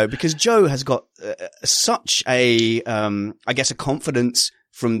interesting though, because Joe has got such a confidence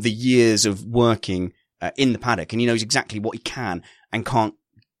from the years of working in the paddock, and he knows exactly what he can and can't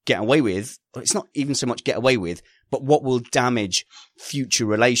get away with. It's not even so much get away with, but what will damage future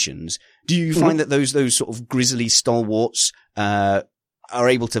relations. Do you find that those sort of grizzly stalwarts are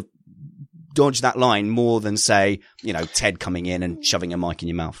able to dodge that line more than, say, Ted coming in and shoving a mic in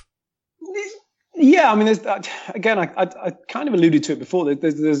your mouth? Yeah, I mean, again, I kind of alluded to it before.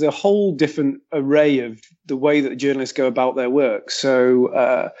 There's a whole different array of the way that journalists go about their work.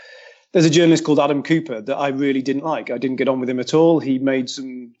 So there's a journalist called Adam Cooper that I really didn't like. I didn't get on with him at all. He made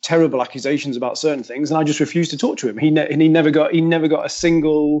some terrible accusations about certain things, and I just refused to talk to him. He never got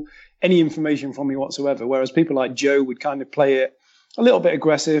any information from me whatsoever. Whereas people like Joe would kind of play it a little bit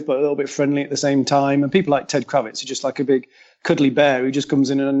aggressive, but a little bit friendly at the same time. And people like Ted Kravitz are just like a big cuddly bear who just comes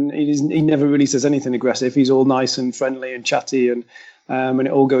in and he never really says anything aggressive. He's all nice and friendly and chatty, and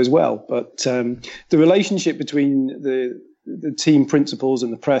it all goes well. But the relationship between the team principals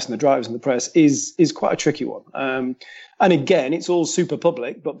and the press and the drivers and the press is quite a tricky one. And again, it's all super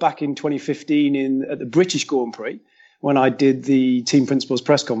public. But back in 2015 at the British Grand Prix, when I did the team principals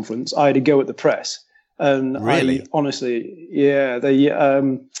press conference, I had a go at the press. And really? Honestly, yeah,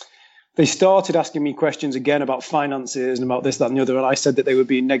 they started asking me questions again about finances and about this, that, and the other. And I said that they were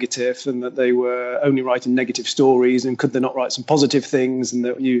being negative and that they were only writing negative stories, and could they not write some positive things? And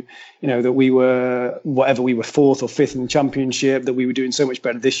that that we were, whatever, we were 4th or 5th in the championship, that we were doing so much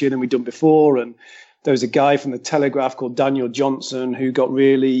better this year than we'd done before. And there was a guy from the Telegraph called Daniel Johnson who got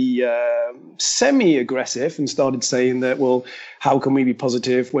really semi-aggressive and started saying that, well, how can we be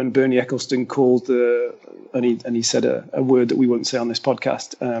positive when Bernie Ecclestone called and he said a word that we won't say on this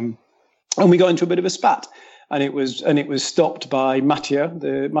podcast. And we got into a bit of a spat, and it was stopped by Matthew,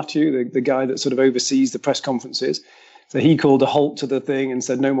 the guy that sort of oversees the press conferences. So he called a halt to the thing and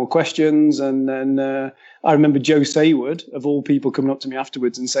said no more questions. And then I remember Joe Sayward, of all people, coming up to me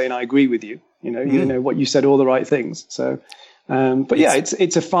afterwards and saying, "I agree with you. You know what you said, all the right things." So, but yeah,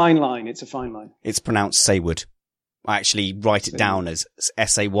 it's a fine line. It's a fine line. It's pronounced Sayward. I actually write it down as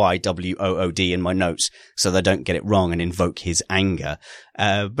Saywood in my notes so that I don't get it wrong and invoke his anger.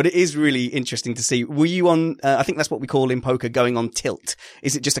 But it is really interesting to see. Were you on, I think that's what we call in poker, going on tilt?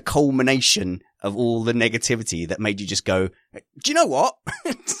 Is it just a culmination of all the negativity that made you just go, do you know what?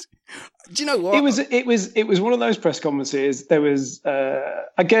 Do you know what? It was one of those press conferences. There was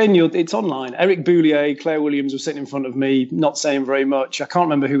again, it's online. Eric Boulier, Claire Williams was sitting in front of me, not saying very much. I can't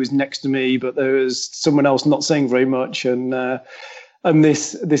remember who was next to me, but there was someone else not saying very much. And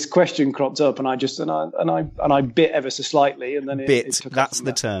this question cropped up, and I bit ever so slightly, and then it took that's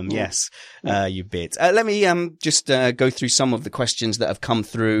the term. Yeah. Yes, you bit. Let me just go through some of the questions that have come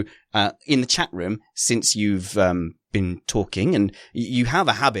through in the chat room since you've been talking, and you have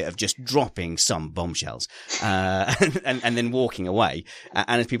a habit of just dropping some bombshells and then walking away,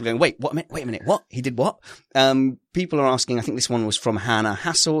 and as people are going, wait a minute, what, he did what? People are asking, I think this one was from Hannah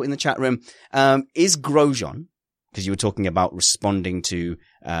Hassel in the chat room, is Grosjean, because you were talking about responding to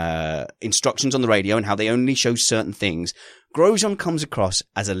instructions on the radio and how they only show certain things, Grosjean comes across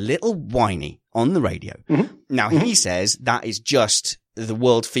as a little whiny on the radio. Now he says that is just the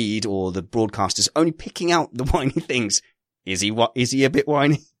world feed or the broadcasters only picking out the whiny things. Is he a bit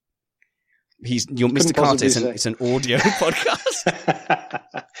whiny? You're Mr. Carter. It's an audio podcast.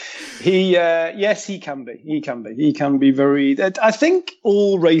 Yes, he can be. He can be very. I think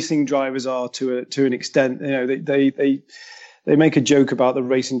all racing drivers are to an extent. They they make a joke about the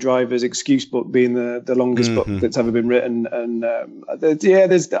racing driver's excuse book being the longest book that's ever been written. And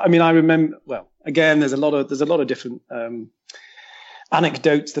I remember, well, again, there's a lot of different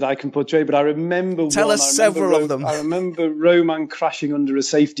anecdotes that I can portray, but I remember Tell us several of them. I remember Roman crashing under a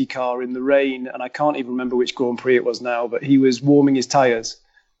safety car in the rain, and I can't even remember which Grand Prix it was now, but he was warming his tyres.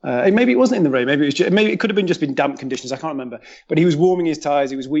 Maybe it wasn't in the rain. Maybe it could have been just been damp conditions. I can't remember. But he was warming his tyres.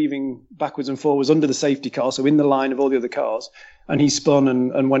 He was weaving backwards and forwards under the safety car, so in the line of all the other cars. And he spun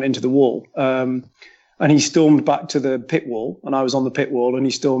and went into the wall. And he stormed back to the pit wall, and I was on the pit wall, and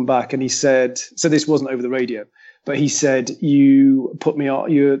he stormed back, and he said, so this wasn't over the radio, but he said, you put me off,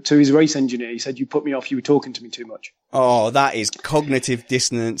 to his race engineer, he said, you put me off, you were talking to me too much. Oh, that is cognitive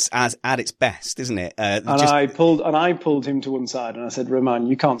dissonance at its best, isn't it? I pulled him to one side and I said, Roman,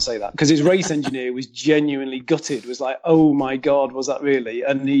 you can't say that. Because his race engineer was genuinely gutted, was like, oh my God, was that really?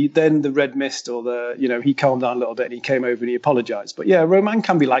 And then the red mist he calmed down a little bit and he came over and he apologized. But yeah, Roman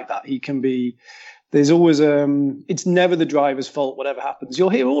can be like that. He can be, there's always, it's never the driver's fault, whatever happens. You'll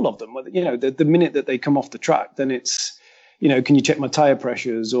hear all of them. The minute that they come off the track, then it's, can you check my tire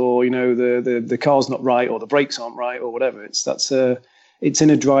pressures, or, the car's not right, or the brakes aren't right, or whatever. It's in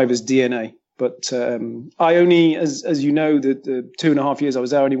a driver's DNA. But I only, as you know, the 2.5 years I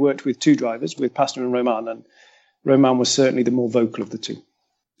was there, I only worked with two drivers, with Pastor and Roman, and Roman was certainly the more vocal of the two.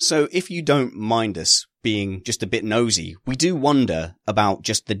 So if you don't mind us being just a bit nosy, we do wonder about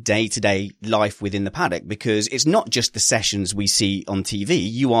just the day-to-day life within the paddock, because it's not just the sessions we see on TV.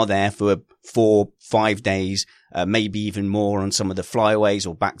 You are there for 4-5 days, maybe even more on some of the flyaways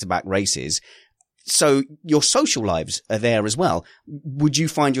or back-to-back races. So your social lives are there as well. Would you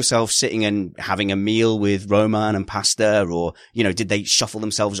find yourself sitting and having a meal with Roman and Pastor, or, did they shuffle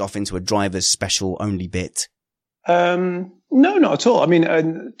themselves off into a driver's special only bit? No, not at all. I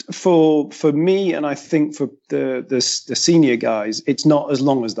mean, for me, and I think for the senior guys, it's not as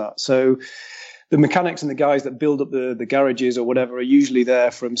long as that. So the mechanics and the guys that build up the garages or whatever are usually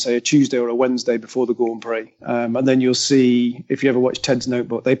there from, say, a Tuesday or a Wednesday before the Grand Prix. And then you'll see, if you ever watch Ted's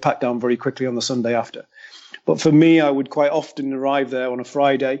Notebook, they pack down very quickly on the Sunday after. But for me, I would quite often arrive there on a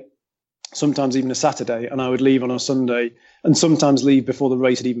Friday, sometimes even a Saturday, and I would leave on a Sunday, and sometimes leave before the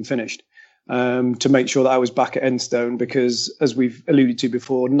race had even finished. To make sure that I was back at Enstone, because, as we've alluded to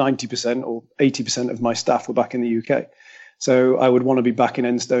before, 90% or 80% of my staff were back in the UK. So I would want to be back in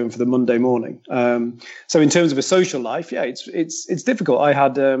Enstone for the Monday morning. So in terms of a social life, yeah, it's difficult. I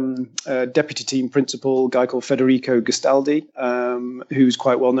had a deputy team principal, a guy called Federico Gastaldi, who's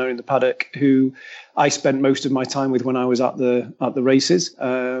quite well known in the paddock, who I spent most of my time with when I was at the races.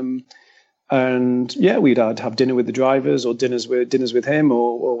 And yeah, we'd have dinner with the drivers, or dinners with him,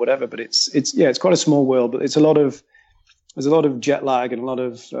 or whatever. But it's quite a small world. But there's a lot of jet lag and a lot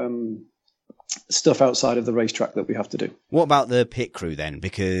of stuff outside of the racetrack that we have to do. What about the pit crew then?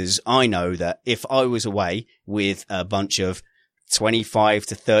 Because I know that if I was away with a bunch of 25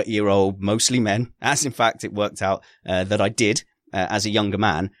 to 30-year-old, mostly men, as in fact it worked out that I did as a younger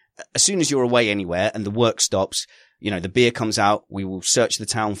man, as soon as you're away anywhere and the work stops, the beer comes out, we will search the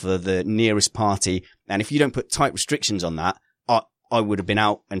town for the nearest party. And if you don't put tight restrictions on that, I would have been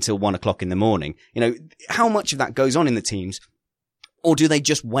out until 1 o'clock in the morning. How much of that goes on in the teams? Or do they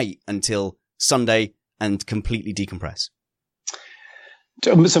just wait until Sunday and completely decompress?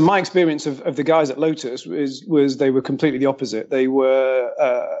 So my experience of the guys at Lotus was they were completely the opposite. They were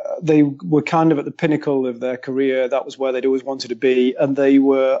kind of at the pinnacle of their career. That was where they'd always wanted to be. And they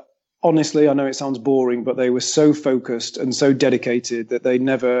were, honestly, I know it sounds boring, but they were so focused and so dedicated that they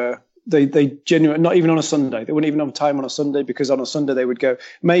genuinely, not even on a Sunday, they wouldn't even have time on a Sunday, because on a Sunday they would go,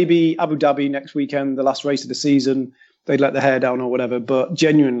 maybe Abu Dhabi next weekend, the last race of the season, they'd let their hair down or whatever. But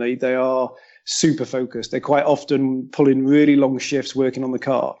genuinely, they are super focused. They quite often pull in really long shifts working on the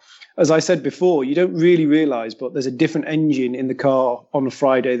car. As I said before, you don't really realize, but there's a different engine in the car on a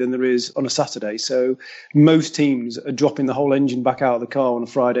Friday than there is on a Saturday. So most teams are dropping the whole engine back out of the car on a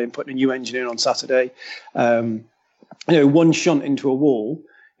Friday and putting a new engine in on Saturday. One shunt into a wall,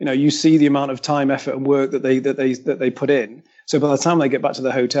 you see the amount of time, effort and work that they put in. So by the time they get back to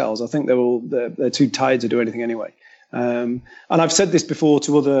their hotels, I think they're too tired to do anything anyway. And I've said this before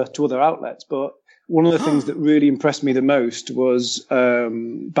to other outlets, but one of the things that really impressed me the most was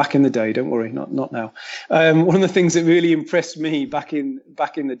back in the day. Don't worry, not now. One of the things that really impressed me back in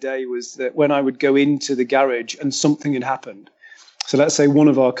the day was that when I would go into the garage and something had happened. So let's say one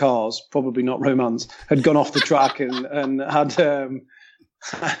of our cars, probably not Roman's, had gone off the track and had an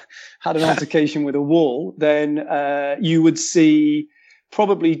altercation with a wall. Then you would see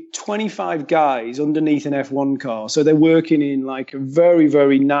probably 25 guys underneath an F1 car. So they're working in like a very,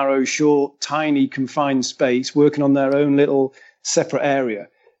 very narrow, short, tiny, confined space, working on their own little separate area.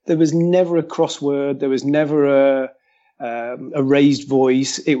 There was never a crossword. There was never a raised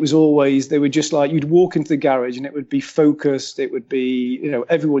voice. It was always, they were just like, you'd walk into the garage and it would be focused. It would be,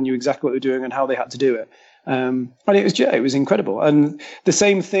 everyone knew exactly what they were doing and how they had to do it. And it was incredible. And the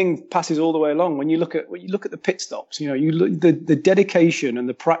same thing passes all the way along. When you look at the pit stops, you look the dedication and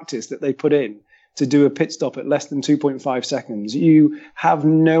the practice that they put in to do a pit stop at less than 2.5 seconds. You have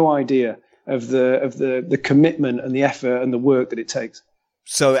no idea of the commitment and the effort and the work that it takes.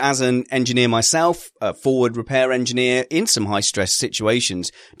 So as an engineer myself, a forward repair engineer in some high stress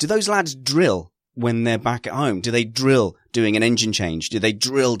situations, do those lads drill when they're back at home? Do they drill doing an engine change? Do they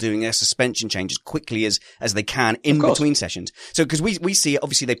drill doing a suspension change as quickly as they can in between sessions? So, because we see,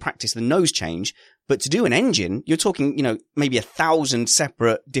 obviously they practice the nose change, but to do an engine, you're talking, maybe 1,000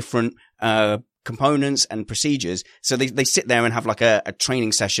 separate different, components and procedures. So they sit there and have like a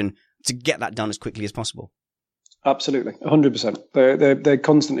training session to get that done as quickly as possible. Absolutely. 100%. They're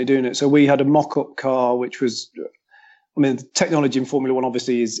constantly doing it. So we had a mock-up car, which was, the technology in Formula One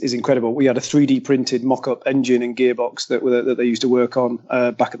obviously is incredible. We had a 3D printed mock-up engine and gearbox that they used to work on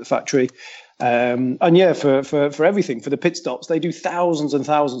back at the factory. For everything, for the pit stops, they do thousands and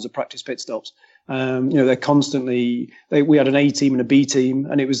thousands of practice pit stops. They're constantly. We had an A team and a B team,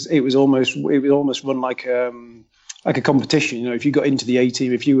 and it was almost run like a competition. If you got into the A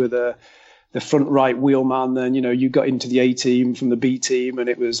team, if you were the front right wheel man, then you got into the A team from the B team, and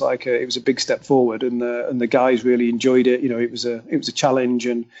it was a big step forward, and the guys really enjoyed it. It was a challenge,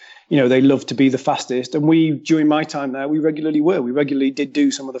 and they loved to be the fastest. And during my time there, we regularly did do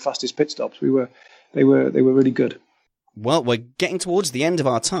some of the fastest pit stops. They were really good. Well, we're getting towards the end of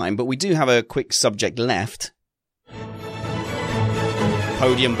our time, but we do have a quick subject left.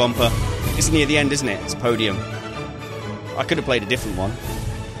 Podium bumper. It's near the end, isn't it? It's podium. I could have played a different one.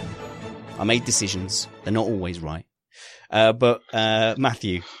 I made decisions. They're not always right. But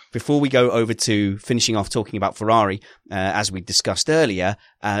Matthew, before we go over to finishing off talking about Ferrari, as we discussed earlier,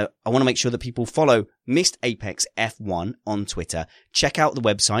 I want to make sure that people follow Missed Apex F1 on Twitter. Check out the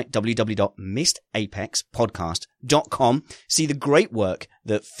website, www.missedapexpodcast.com. See the great work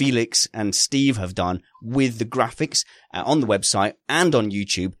that Felix and Steve have done with the graphics on the website and on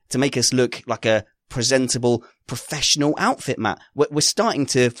YouTube to make us look like a presentable professional outfit, Matt. We're starting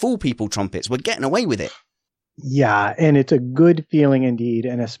to fool people, Trumpets. We're getting away with it. Yeah, and it's a good feeling indeed,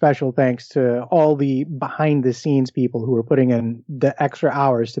 and a special thanks to all the behind-the-scenes people who are putting in the extra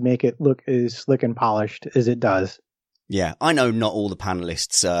hours to make it look as slick and polished as it does. Yeah, I know not all the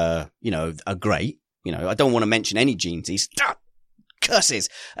panelists, are great. I don't want to mention any Genesies. Curses!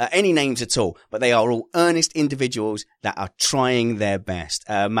 Any names at all, but they are all earnest individuals that are trying their best.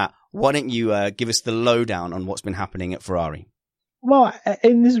 Matt, why don't you give us the lowdown on what's been happening at Ferrari? Well,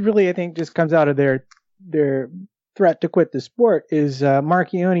 and this really, I think, just comes out of their threat to quit the sport. Is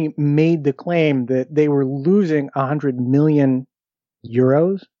Marchionni made the claim that they were losing 100 million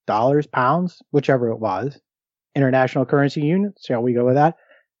euros, dollars, pounds, whichever it was, international currency units. Shall we go with that?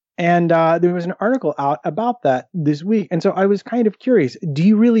 And there was an article out about that this week. And so I was kind of curious, do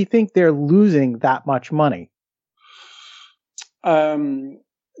you really think they're losing that much money?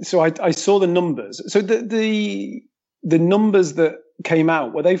 So I saw the numbers. So the numbers that came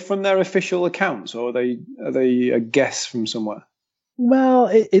out, were they from their official accounts, or are they a guess from somewhere? Well,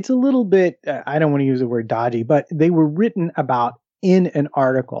 it's a little bit, I don't want to use the word dodgy, but they were written about in an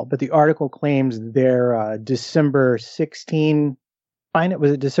article. But the article claims their December 16,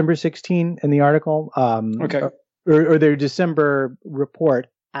 was it December 16 in the article? Okay. Or their December report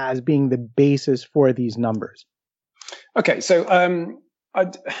as being the basis for these numbers. Okay, so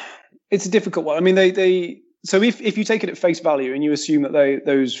it's a difficult one. I mean, so if you take it at face value and you assume that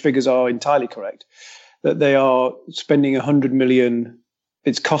those figures are entirely correct, that they are spending 100 million,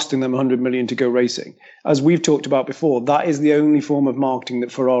 it's costing them 100 million to go racing. As we've talked about before, that is the only form of marketing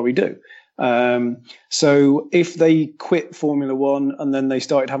that Ferrari do. So if they quit Formula One and then they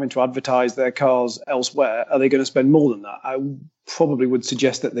started having to advertise their cars elsewhere, are they going to spend more than that? I probably would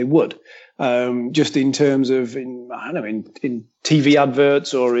suggest that they would, just in terms of in TV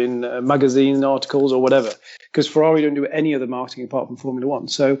adverts or in magazine articles or whatever, because Ferrari don't do any other marketing apart from Formula One.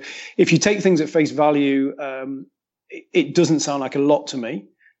 So if you take things at face value, it doesn't sound like a lot to me.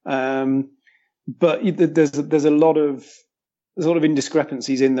 But there's a lot of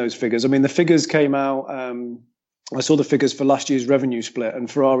indiscrepancies in those figures. I mean, the figures came out. I saw the figures for last year's revenue split, and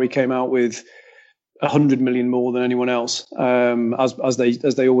Ferrari came out with 100 million more than anyone else, as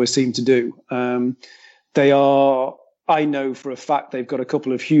they always seem to do. I know for a fact they've got a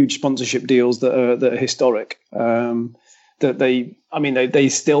couple of huge sponsorship deals that are historic. That they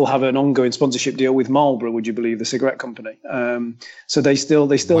still have an ongoing sponsorship deal with Marlboro, would you believe, the cigarette company? So they still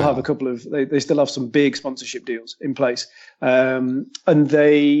have a couple of they still have some big sponsorship deals in place, and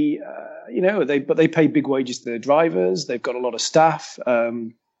they pay big wages to their drivers. They've got a lot of staff.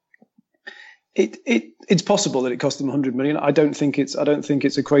 It's possible that it cost them 100 million. I don't think it's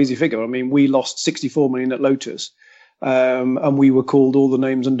a crazy figure. I mean, we lost 64 million at Lotus. And we were called all the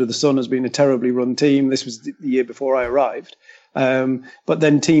names under the sun as being a terribly run team. This was the year before I arrived. But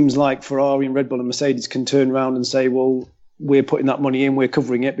then teams like Ferrari and Red Bull and Mercedes can turn around and say, well, we're putting that money in, we're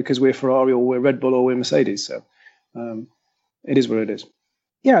covering it because we're Ferrari or we're Red Bull or we're Mercedes. So it is what it is.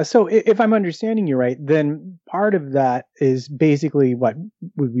 Yeah, so if I'm understanding you right, then part of that is basically what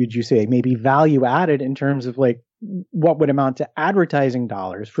would you say, maybe value added in terms of like what would amount to advertising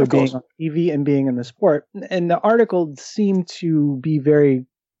dollars for being on TV and being in the sport. And the article seemed to be very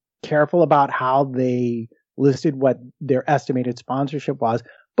careful about how they listed what their estimated sponsorship was.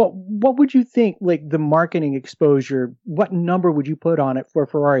 But what would you think, like the marketing exposure, what number would you put on it for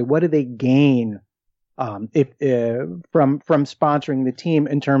Ferrari? What do they gain from sponsoring the team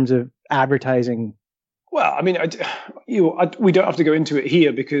in terms of advertising? Well, I mean, we don't have to go into it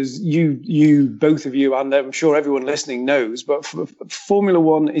here because you, both of you, and I'm sure everyone listening knows, but Formula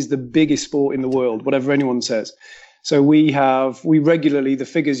One is the biggest sport in the world, whatever anyone says. So we regularly, the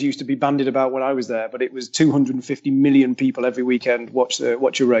figures used to be bandied about when I was there, but it was 250 million people every weekend watch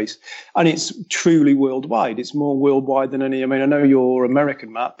a race. And it's truly worldwide. It's more worldwide than any, I mean, I know you're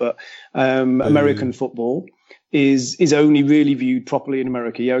American, Matt, but American football is only really viewed properly in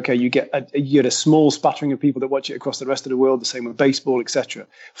America. Yeah, okay, you get a small spattering of people that watch it across the rest of the world, the same with baseball, etc.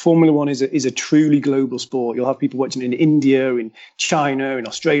 Formula One is a truly global sport. You'll have people watching in India, in China, in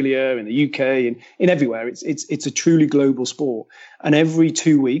Australia, in the UK, in everywhere. It's a truly global sport. And every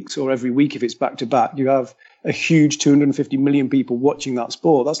 2 weeks or every week, if it's back to back, you have a huge 250 million people watching that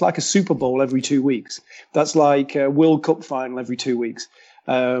sport. That's like a Super Bowl every 2 weeks. That's like a World Cup final every 2 weeks.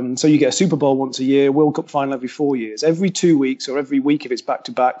 So you get a Super Bowl once a year, World Cup final every 4 years. Every 2 weeks or every week, if it's back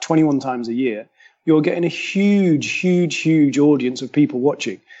to back, 21 times a year, you're getting a huge audience of people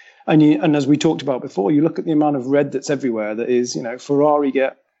watching. And as we talked about before, you look at the amount of red that's everywhere. That is, Ferrari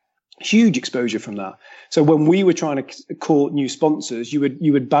get huge exposure from that. So when we were trying to court new sponsors, you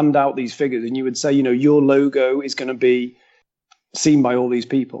would band out these figures and you would say, your logo is going to be seen by all these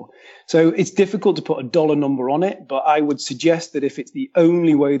people. So it's difficult to put a dollar number on it, but I would suggest that if it's the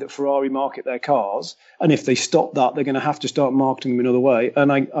only way that Ferrari market their cars, and if they stop that, they're going to have to start marketing them another way.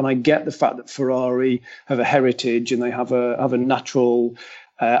 And I get the fact that Ferrari have a heritage and they have a natural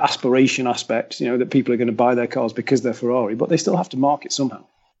aspiration aspect, that people are going to buy their cars because they're Ferrari, but they still have to market somehow.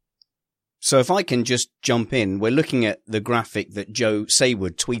 So if I can just jump in, we're looking at the graphic that Joe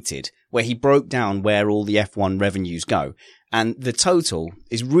Saywood tweeted, where he broke down where all the F1 revenues go. And the total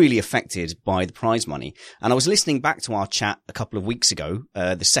is really affected by the prize money. And I was listening back to our chat a couple of weeks ago,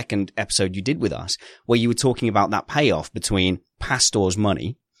 the second episode you did with us, where you were talking about that payoff between Pastor's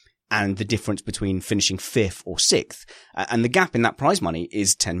money and the difference between finishing 5th or 6th. And the gap in that prize money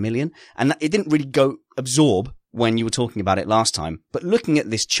is 10 million. And it didn't really absorb when you were talking about it last time. But looking at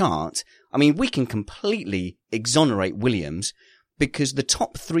this chart, I mean, we can completely exonerate Williams because the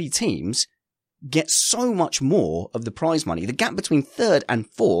top 3 teams get so much more of the prize money. The gap between 3rd and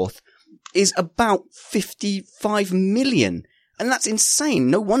 4th is about 55 million. And that's insane.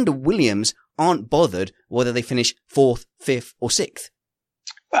 No wonder Williams aren't bothered whether they finish 4th, 5th or 6th.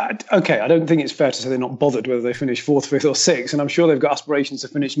 Okay, I don't think it's fair to say they're not bothered whether they finish 4th, 5th or 6th. And I'm sure they've got aspirations to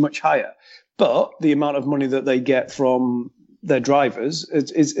finish much higher. But the amount of money that they get from their drivers,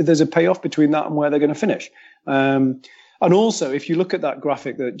 there's a payoff between that and where they're going to finish. And also, if you look at that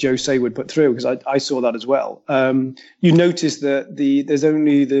graphic that Joe Saywood put through, because I saw that as well, you notice that there's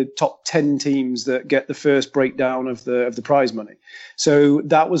only the top 10 teams that get the first breakdown of the prize money. So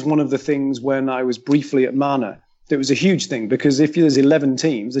that was one of the things when I was briefly at Mana. It was a huge thing because if there's 11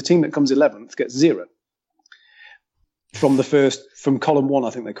 teams, the team that comes 11th gets 0 from column 1, I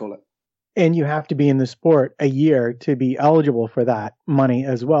think they call it. And you have to be in the sport a year to be eligible for that money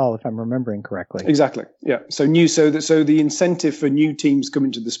as well, if I'm remembering correctly. Exactly. Yeah. So the incentive for new teams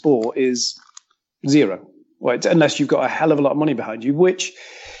coming to the sport is 0, right? Unless you've got a hell of a lot of money behind you, which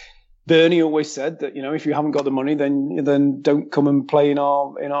Bernie always said that, if you haven't got the money, then don't come and play in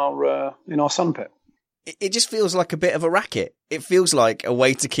our sandpit. It just feels like a bit of a racket. It feels like a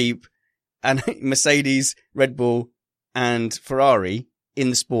way to keep Mercedes, Red Bull and Ferrari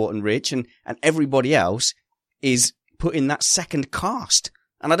in the sport and rich, and everybody else is put in that second cast.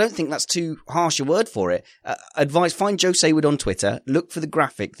 And I don't think that's too harsh a word for it. Advise, find Joe Saywood on Twitter, look for the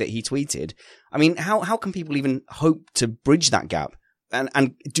graphic that he tweeted. I mean, how can people even hope to bridge that gap?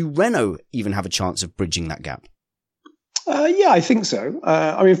 And do Renault even have a chance of bridging that gap? Yeah, I think so.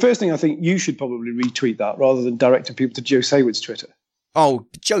 I mean, first thing, I think you should probably retweet that rather than directing people to Joe Saywood's Twitter. Oh,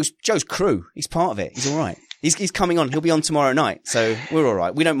 Joe's crew. He's part of it. He's all right. He's coming on. He'll be on tomorrow night. So we're all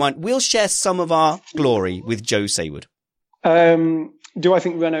right. We don't mind. We'll share some of our glory with Joe Saywood. Do I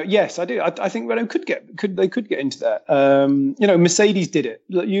think Renault? Yes, I do. I think Renault could get into that. Mercedes did it.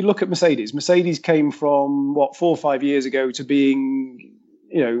 You look at Mercedes. Mercedes came from 4 or 5 years ago to being,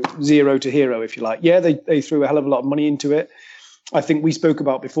 zero to hero, if you like. Yeah, they threw a hell of a lot of money into it. I think we spoke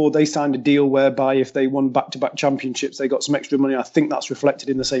about before, they signed a deal whereby if they won back-to-back championships, they got some extra money. I think that's reflected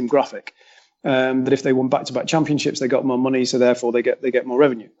in the same graphic. That if they won back-to-back championships, they got more money, so therefore they get more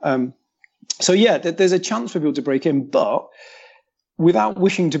revenue. So yeah, there's a chance for people to break in, but without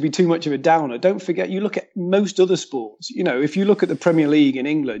wishing to be too much of a downer, don't forget, you look at most other sports, if you look at the Premier League in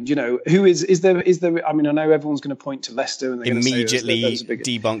England, who is there, I mean, I know everyone's going to point to Leicester and they're immediately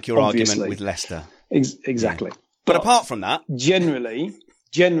debunk your argument with Leicester. Exactly. Yeah. But apart from that, generally,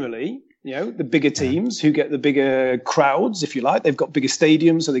 the bigger teams who get the bigger crowds, if you like, they've got bigger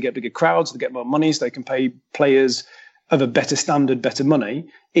stadiums, so they get bigger crowds, they get more money, so they can pay players of a better standard, better money.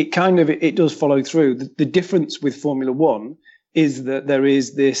 It does follow through. The difference with Formula One is that there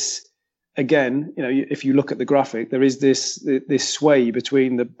is this, again, if you look at the graphic, there is this sway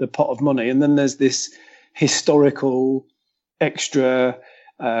between the pot of money, and then there's this historical extra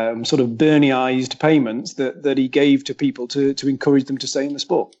sort of Bernieized payments that he gave to people to encourage them to stay in the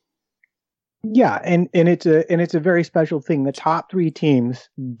sport. Yeah, and it's a very special thing. The top 3 teams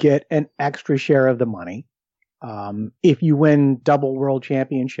get an extra share of the money. If you win double world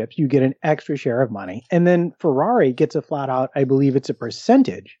championships, you get an extra share of money. And then Ferrari gets a flat out, I believe it's a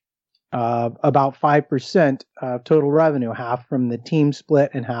percentage, about 5% of total revenue, half from the team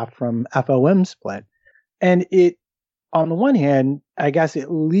split and half from FOM split. And on the one hand, I guess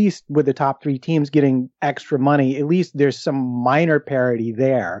at least with the top 3 teams getting extra money, at least there's some minor parity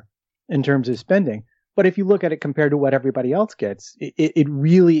there in terms of spending. But if you look at it compared to what everybody else gets, it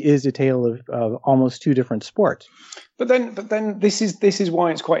really is a tale of almost 2 different sports. But then this is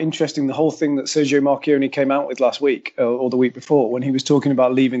why it's quite interesting, the whole thing that Sergio Marchionne came out with last week or the week before when he was talking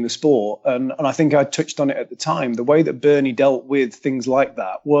about leaving the sport. And I think I touched on it at the time. The way that Bernie dealt with things like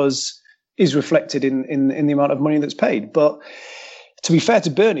that is reflected in the amount of money that's paid. But to be fair to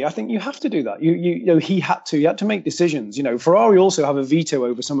Bernie, I think you have to do that. He had to make decisions. Ferrari also have a veto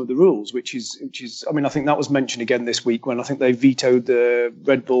over some of the rules, which is. I mean, I think that was mentioned again this week when I think they vetoed the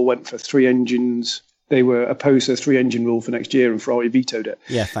Red Bull went for 3 engines. They were opposed to a 3-engine rule for next year, and Ferrari vetoed it.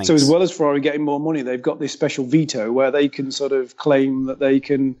 Yeah, thanks. So as well as Ferrari getting more money, they've got this special veto where they can sort of claim that they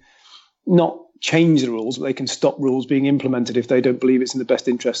can not change the rules, but they can stop rules being implemented if they don't believe it's in the best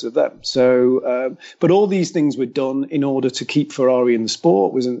interest of them. So, but all these things were done in order to keep Ferrari in the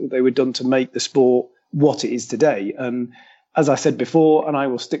sport. They were done to make the sport what it is today. And as I said before, and I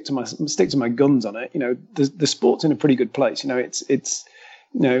will stick to my guns on it. The sport's in a pretty good place. It's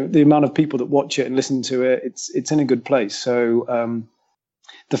the amount of people that watch it and listen to it, it's in a good place. So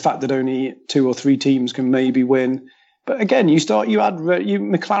the fact that only 2 or 3 teams can maybe win. But again,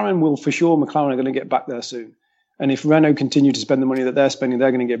 McLaren will for sure. McLaren are going to get back there soon, and if Renault continue to spend the money that they're spending,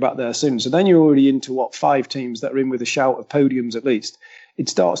 they're going to get back there soon. So then you're already into 5 teams that are in with a shout of podiums at least. It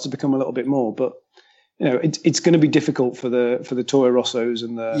starts to become a little bit more, but it's going to be difficult for the Toro Rossos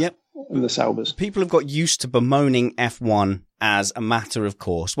and the Saubers. People have got used to bemoaning F1 as a matter of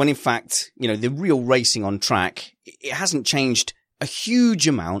course, when in fact, the real racing on track, it hasn't changed a huge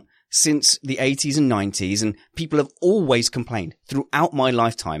amount since the 80s and 90s, and people have always complained throughout my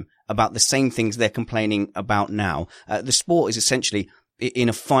lifetime about the same things they're complaining about now. The sport is essentially in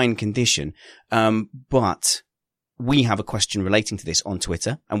a fine condition, but we have a question relating to this on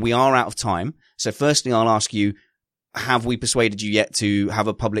Twitter, and we are out of time. So firstly, I'll ask you, have we persuaded you yet to have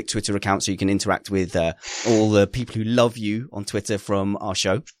a public Twitter account so you can interact with all the people who love you on Twitter from our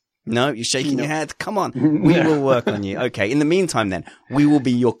show? No, you're shaking your head. Come on. We will work on you. Okay. In the meantime, then, we will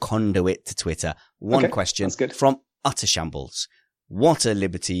be your conduit to Twitter. One question from Utter Shambles. What are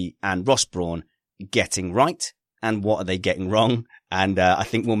Liberty and Ross Brawn getting right? And what are they getting wrong? And I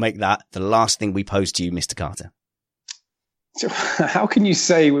think we'll make that the last thing we pose to you, Mr. Carter. So how can you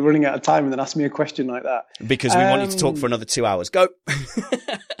say we're running out of time and then ask me a question like that? Because we want you to talk for another 2 hours. Go.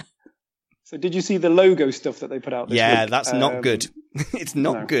 So did you see the logo stuff that they put out this week? That's not good. It's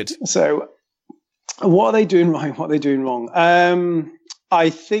not good. So what are they doing right? What are they doing wrong? I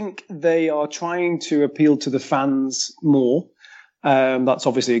think they are trying to appeal to the fans more. That's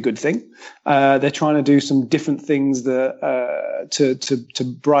obviously a good thing. They're trying to do some different things that to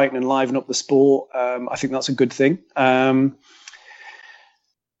brighten and liven up the sport. I think that's a good thing.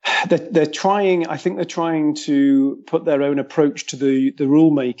 They're trying. I think they're trying to put their own approach to the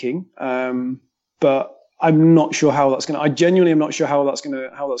rule making, but I'm not sure how that's going to. I genuinely am not sure how that's going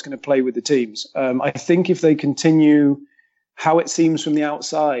to play with the teams. I think if they continue how it seems from the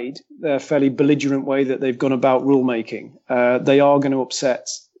outside, their fairly belligerent way that they've gone about rule making, they are going to upset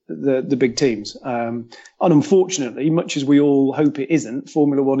the big teams. And unfortunately, much as we all hope it isn't,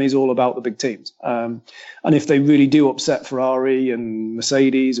 Formula One is all about the big teams. And if they really do upset Ferrari and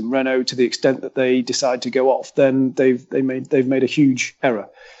Mercedes and Renault to the extent that they decide to go off, then they've made a huge error.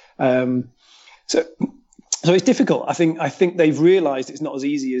 So it's difficult. I think they've realised it's not as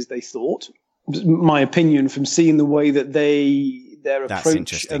easy as they thought. My opinion, from seeing the way that their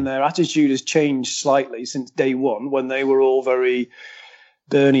approach and their attitude has changed slightly since day one, when they were all very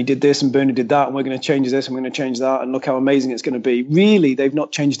Bernie did this and Bernie did that, and we're going to change this and we're going to change that, and look how amazing it's going to be. Really, they've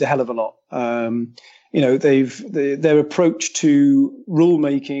not changed a hell of a lot. Their approach to rule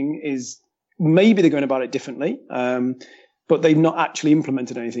making is maybe they're going about it differently, but they've not actually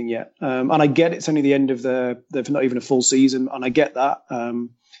implemented anything yet. And I get it's only the end of they've not even a full season, and I get that.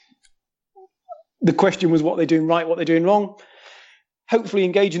 The question was what they're doing right, what they're doing wrong. Hopefully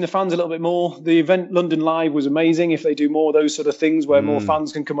engaging the fans a little bit more. The event London Live was amazing. If they do more of those sort of things where more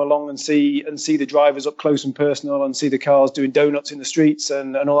fans can come along and see the drivers up close and personal and see the cars doing donuts in the streets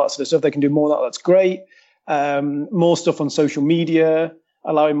and all that sort of stuff, they can do more of that. That's great. More stuff on social media,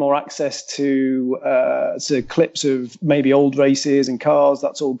 allowing more access to clips of maybe old races and cars.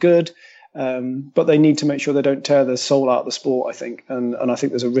 That's all good. But they need to make sure they don't tear the soul out of the sport, I think. And I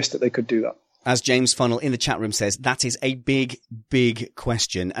think there's a risk that they could do that. As James Funnell in the chat room says, that is a big, big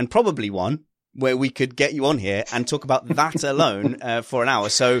question, and probably one where we could get you on here and talk about that alone for an hour.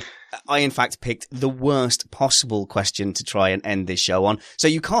 So I, in fact, picked the worst possible question to try and end this show on. So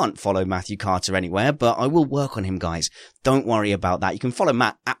you can't follow Matthew Carter anywhere, but I will work on him, guys. Don't worry about that. You can follow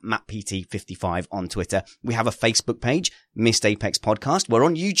Matt at MattPT55 on Twitter. We have a Facebook page, Missed Apex Podcast. We're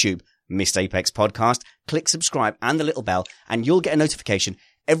on YouTube, Missed Apex Podcast. Click subscribe and the little bell, and you'll get a notification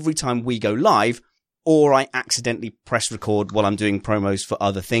every time we go live, or I accidentally press record while I'm doing promos for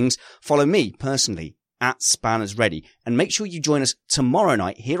other things. Follow me personally at Spanners Ready, and make sure you join us tomorrow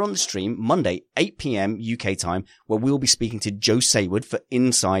night here on the stream, Monday, 8 p.m. UK time, where we'll be speaking to Joe Saywood for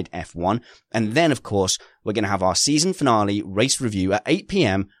Inside F1. And then, of course, we're going to have our season finale race review at 8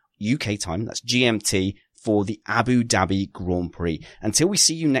 p.m. UK time. That's GMT. For the Abu Dhabi Grand Prix. Until we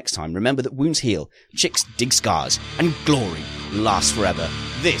see you next time, remember that wounds heal, chicks dig scars, and glory lasts forever.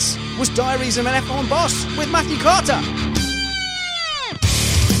 This was Diaries of an F1 Boss with Matthew Carter.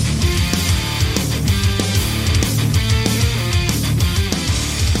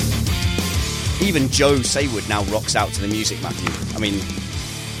 Even Joe Saywood now rocks out to the music, Matthew. I mean,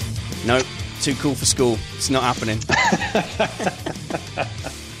 no, too cool for school. It's not happening.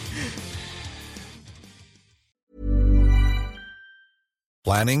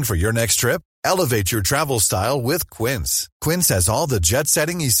 Planning for your next trip? Elevate your travel style with Quince. Quince has all the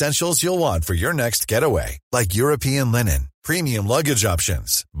jet-setting essentials you'll want for your next getaway, like European linen, premium luggage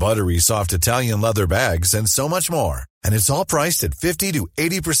options, buttery soft Italian leather bags, and so much more. And it's all priced at 50 to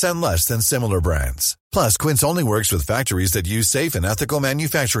 80% less than similar brands. Plus, Quince only works with factories that use safe and ethical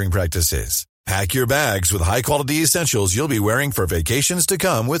manufacturing practices. Pack your bags with high-quality essentials you'll be wearing for vacations to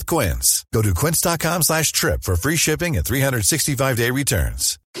come with Quince. Go to quince.com/trip for free shipping and 365-day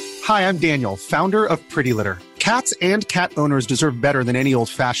returns. Hi, I'm Daniel, founder of Pretty Litter. Cats and cat owners deserve better than any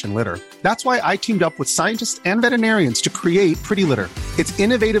old-fashioned litter. That's why I teamed up with scientists and veterinarians to create Pretty Litter. Its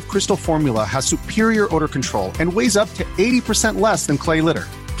innovative crystal formula has superior odor control and weighs up to 80% less than clay litter.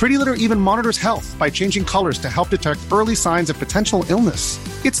 Pretty Litter even monitors health by changing colors to help detect early signs of potential illness.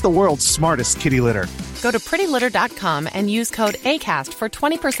 It's the world's smartest kitty litter. Go to prettylitter.com and use code ACAST for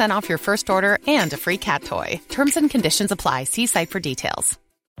 20% off your first order and a free cat toy. Terms and conditions apply. See site for details.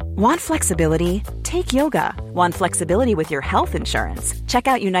 Want flexibility? Take yoga. Want flexibility with your health insurance? Check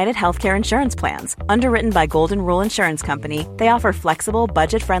out United Healthcare Insurance Plans. Underwritten by Golden Rule Insurance Company, they offer flexible,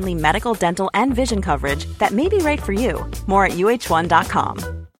 budget-friendly medical, dental, and vision coverage that may be right for you. More at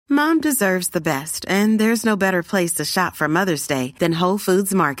UH1.com. Mom deserves the best, and there's no better place to shop for Mother's Day than Whole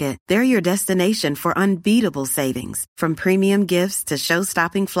Foods Market. They're your destination for unbeatable savings, from premium gifts to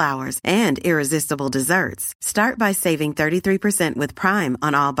show-stopping flowers and irresistible desserts. Start by saving 33% with Prime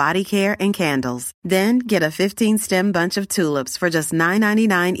on all body care and candles. Then get a 15-stem bunch of tulips for just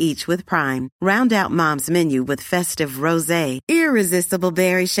 $9.99 each with Prime. Round out Mom's menu with festive rosé, irresistible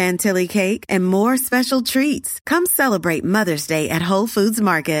berry chantilly cake, and more special treats. Come celebrate Mother's Day at Whole Foods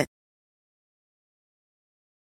Market.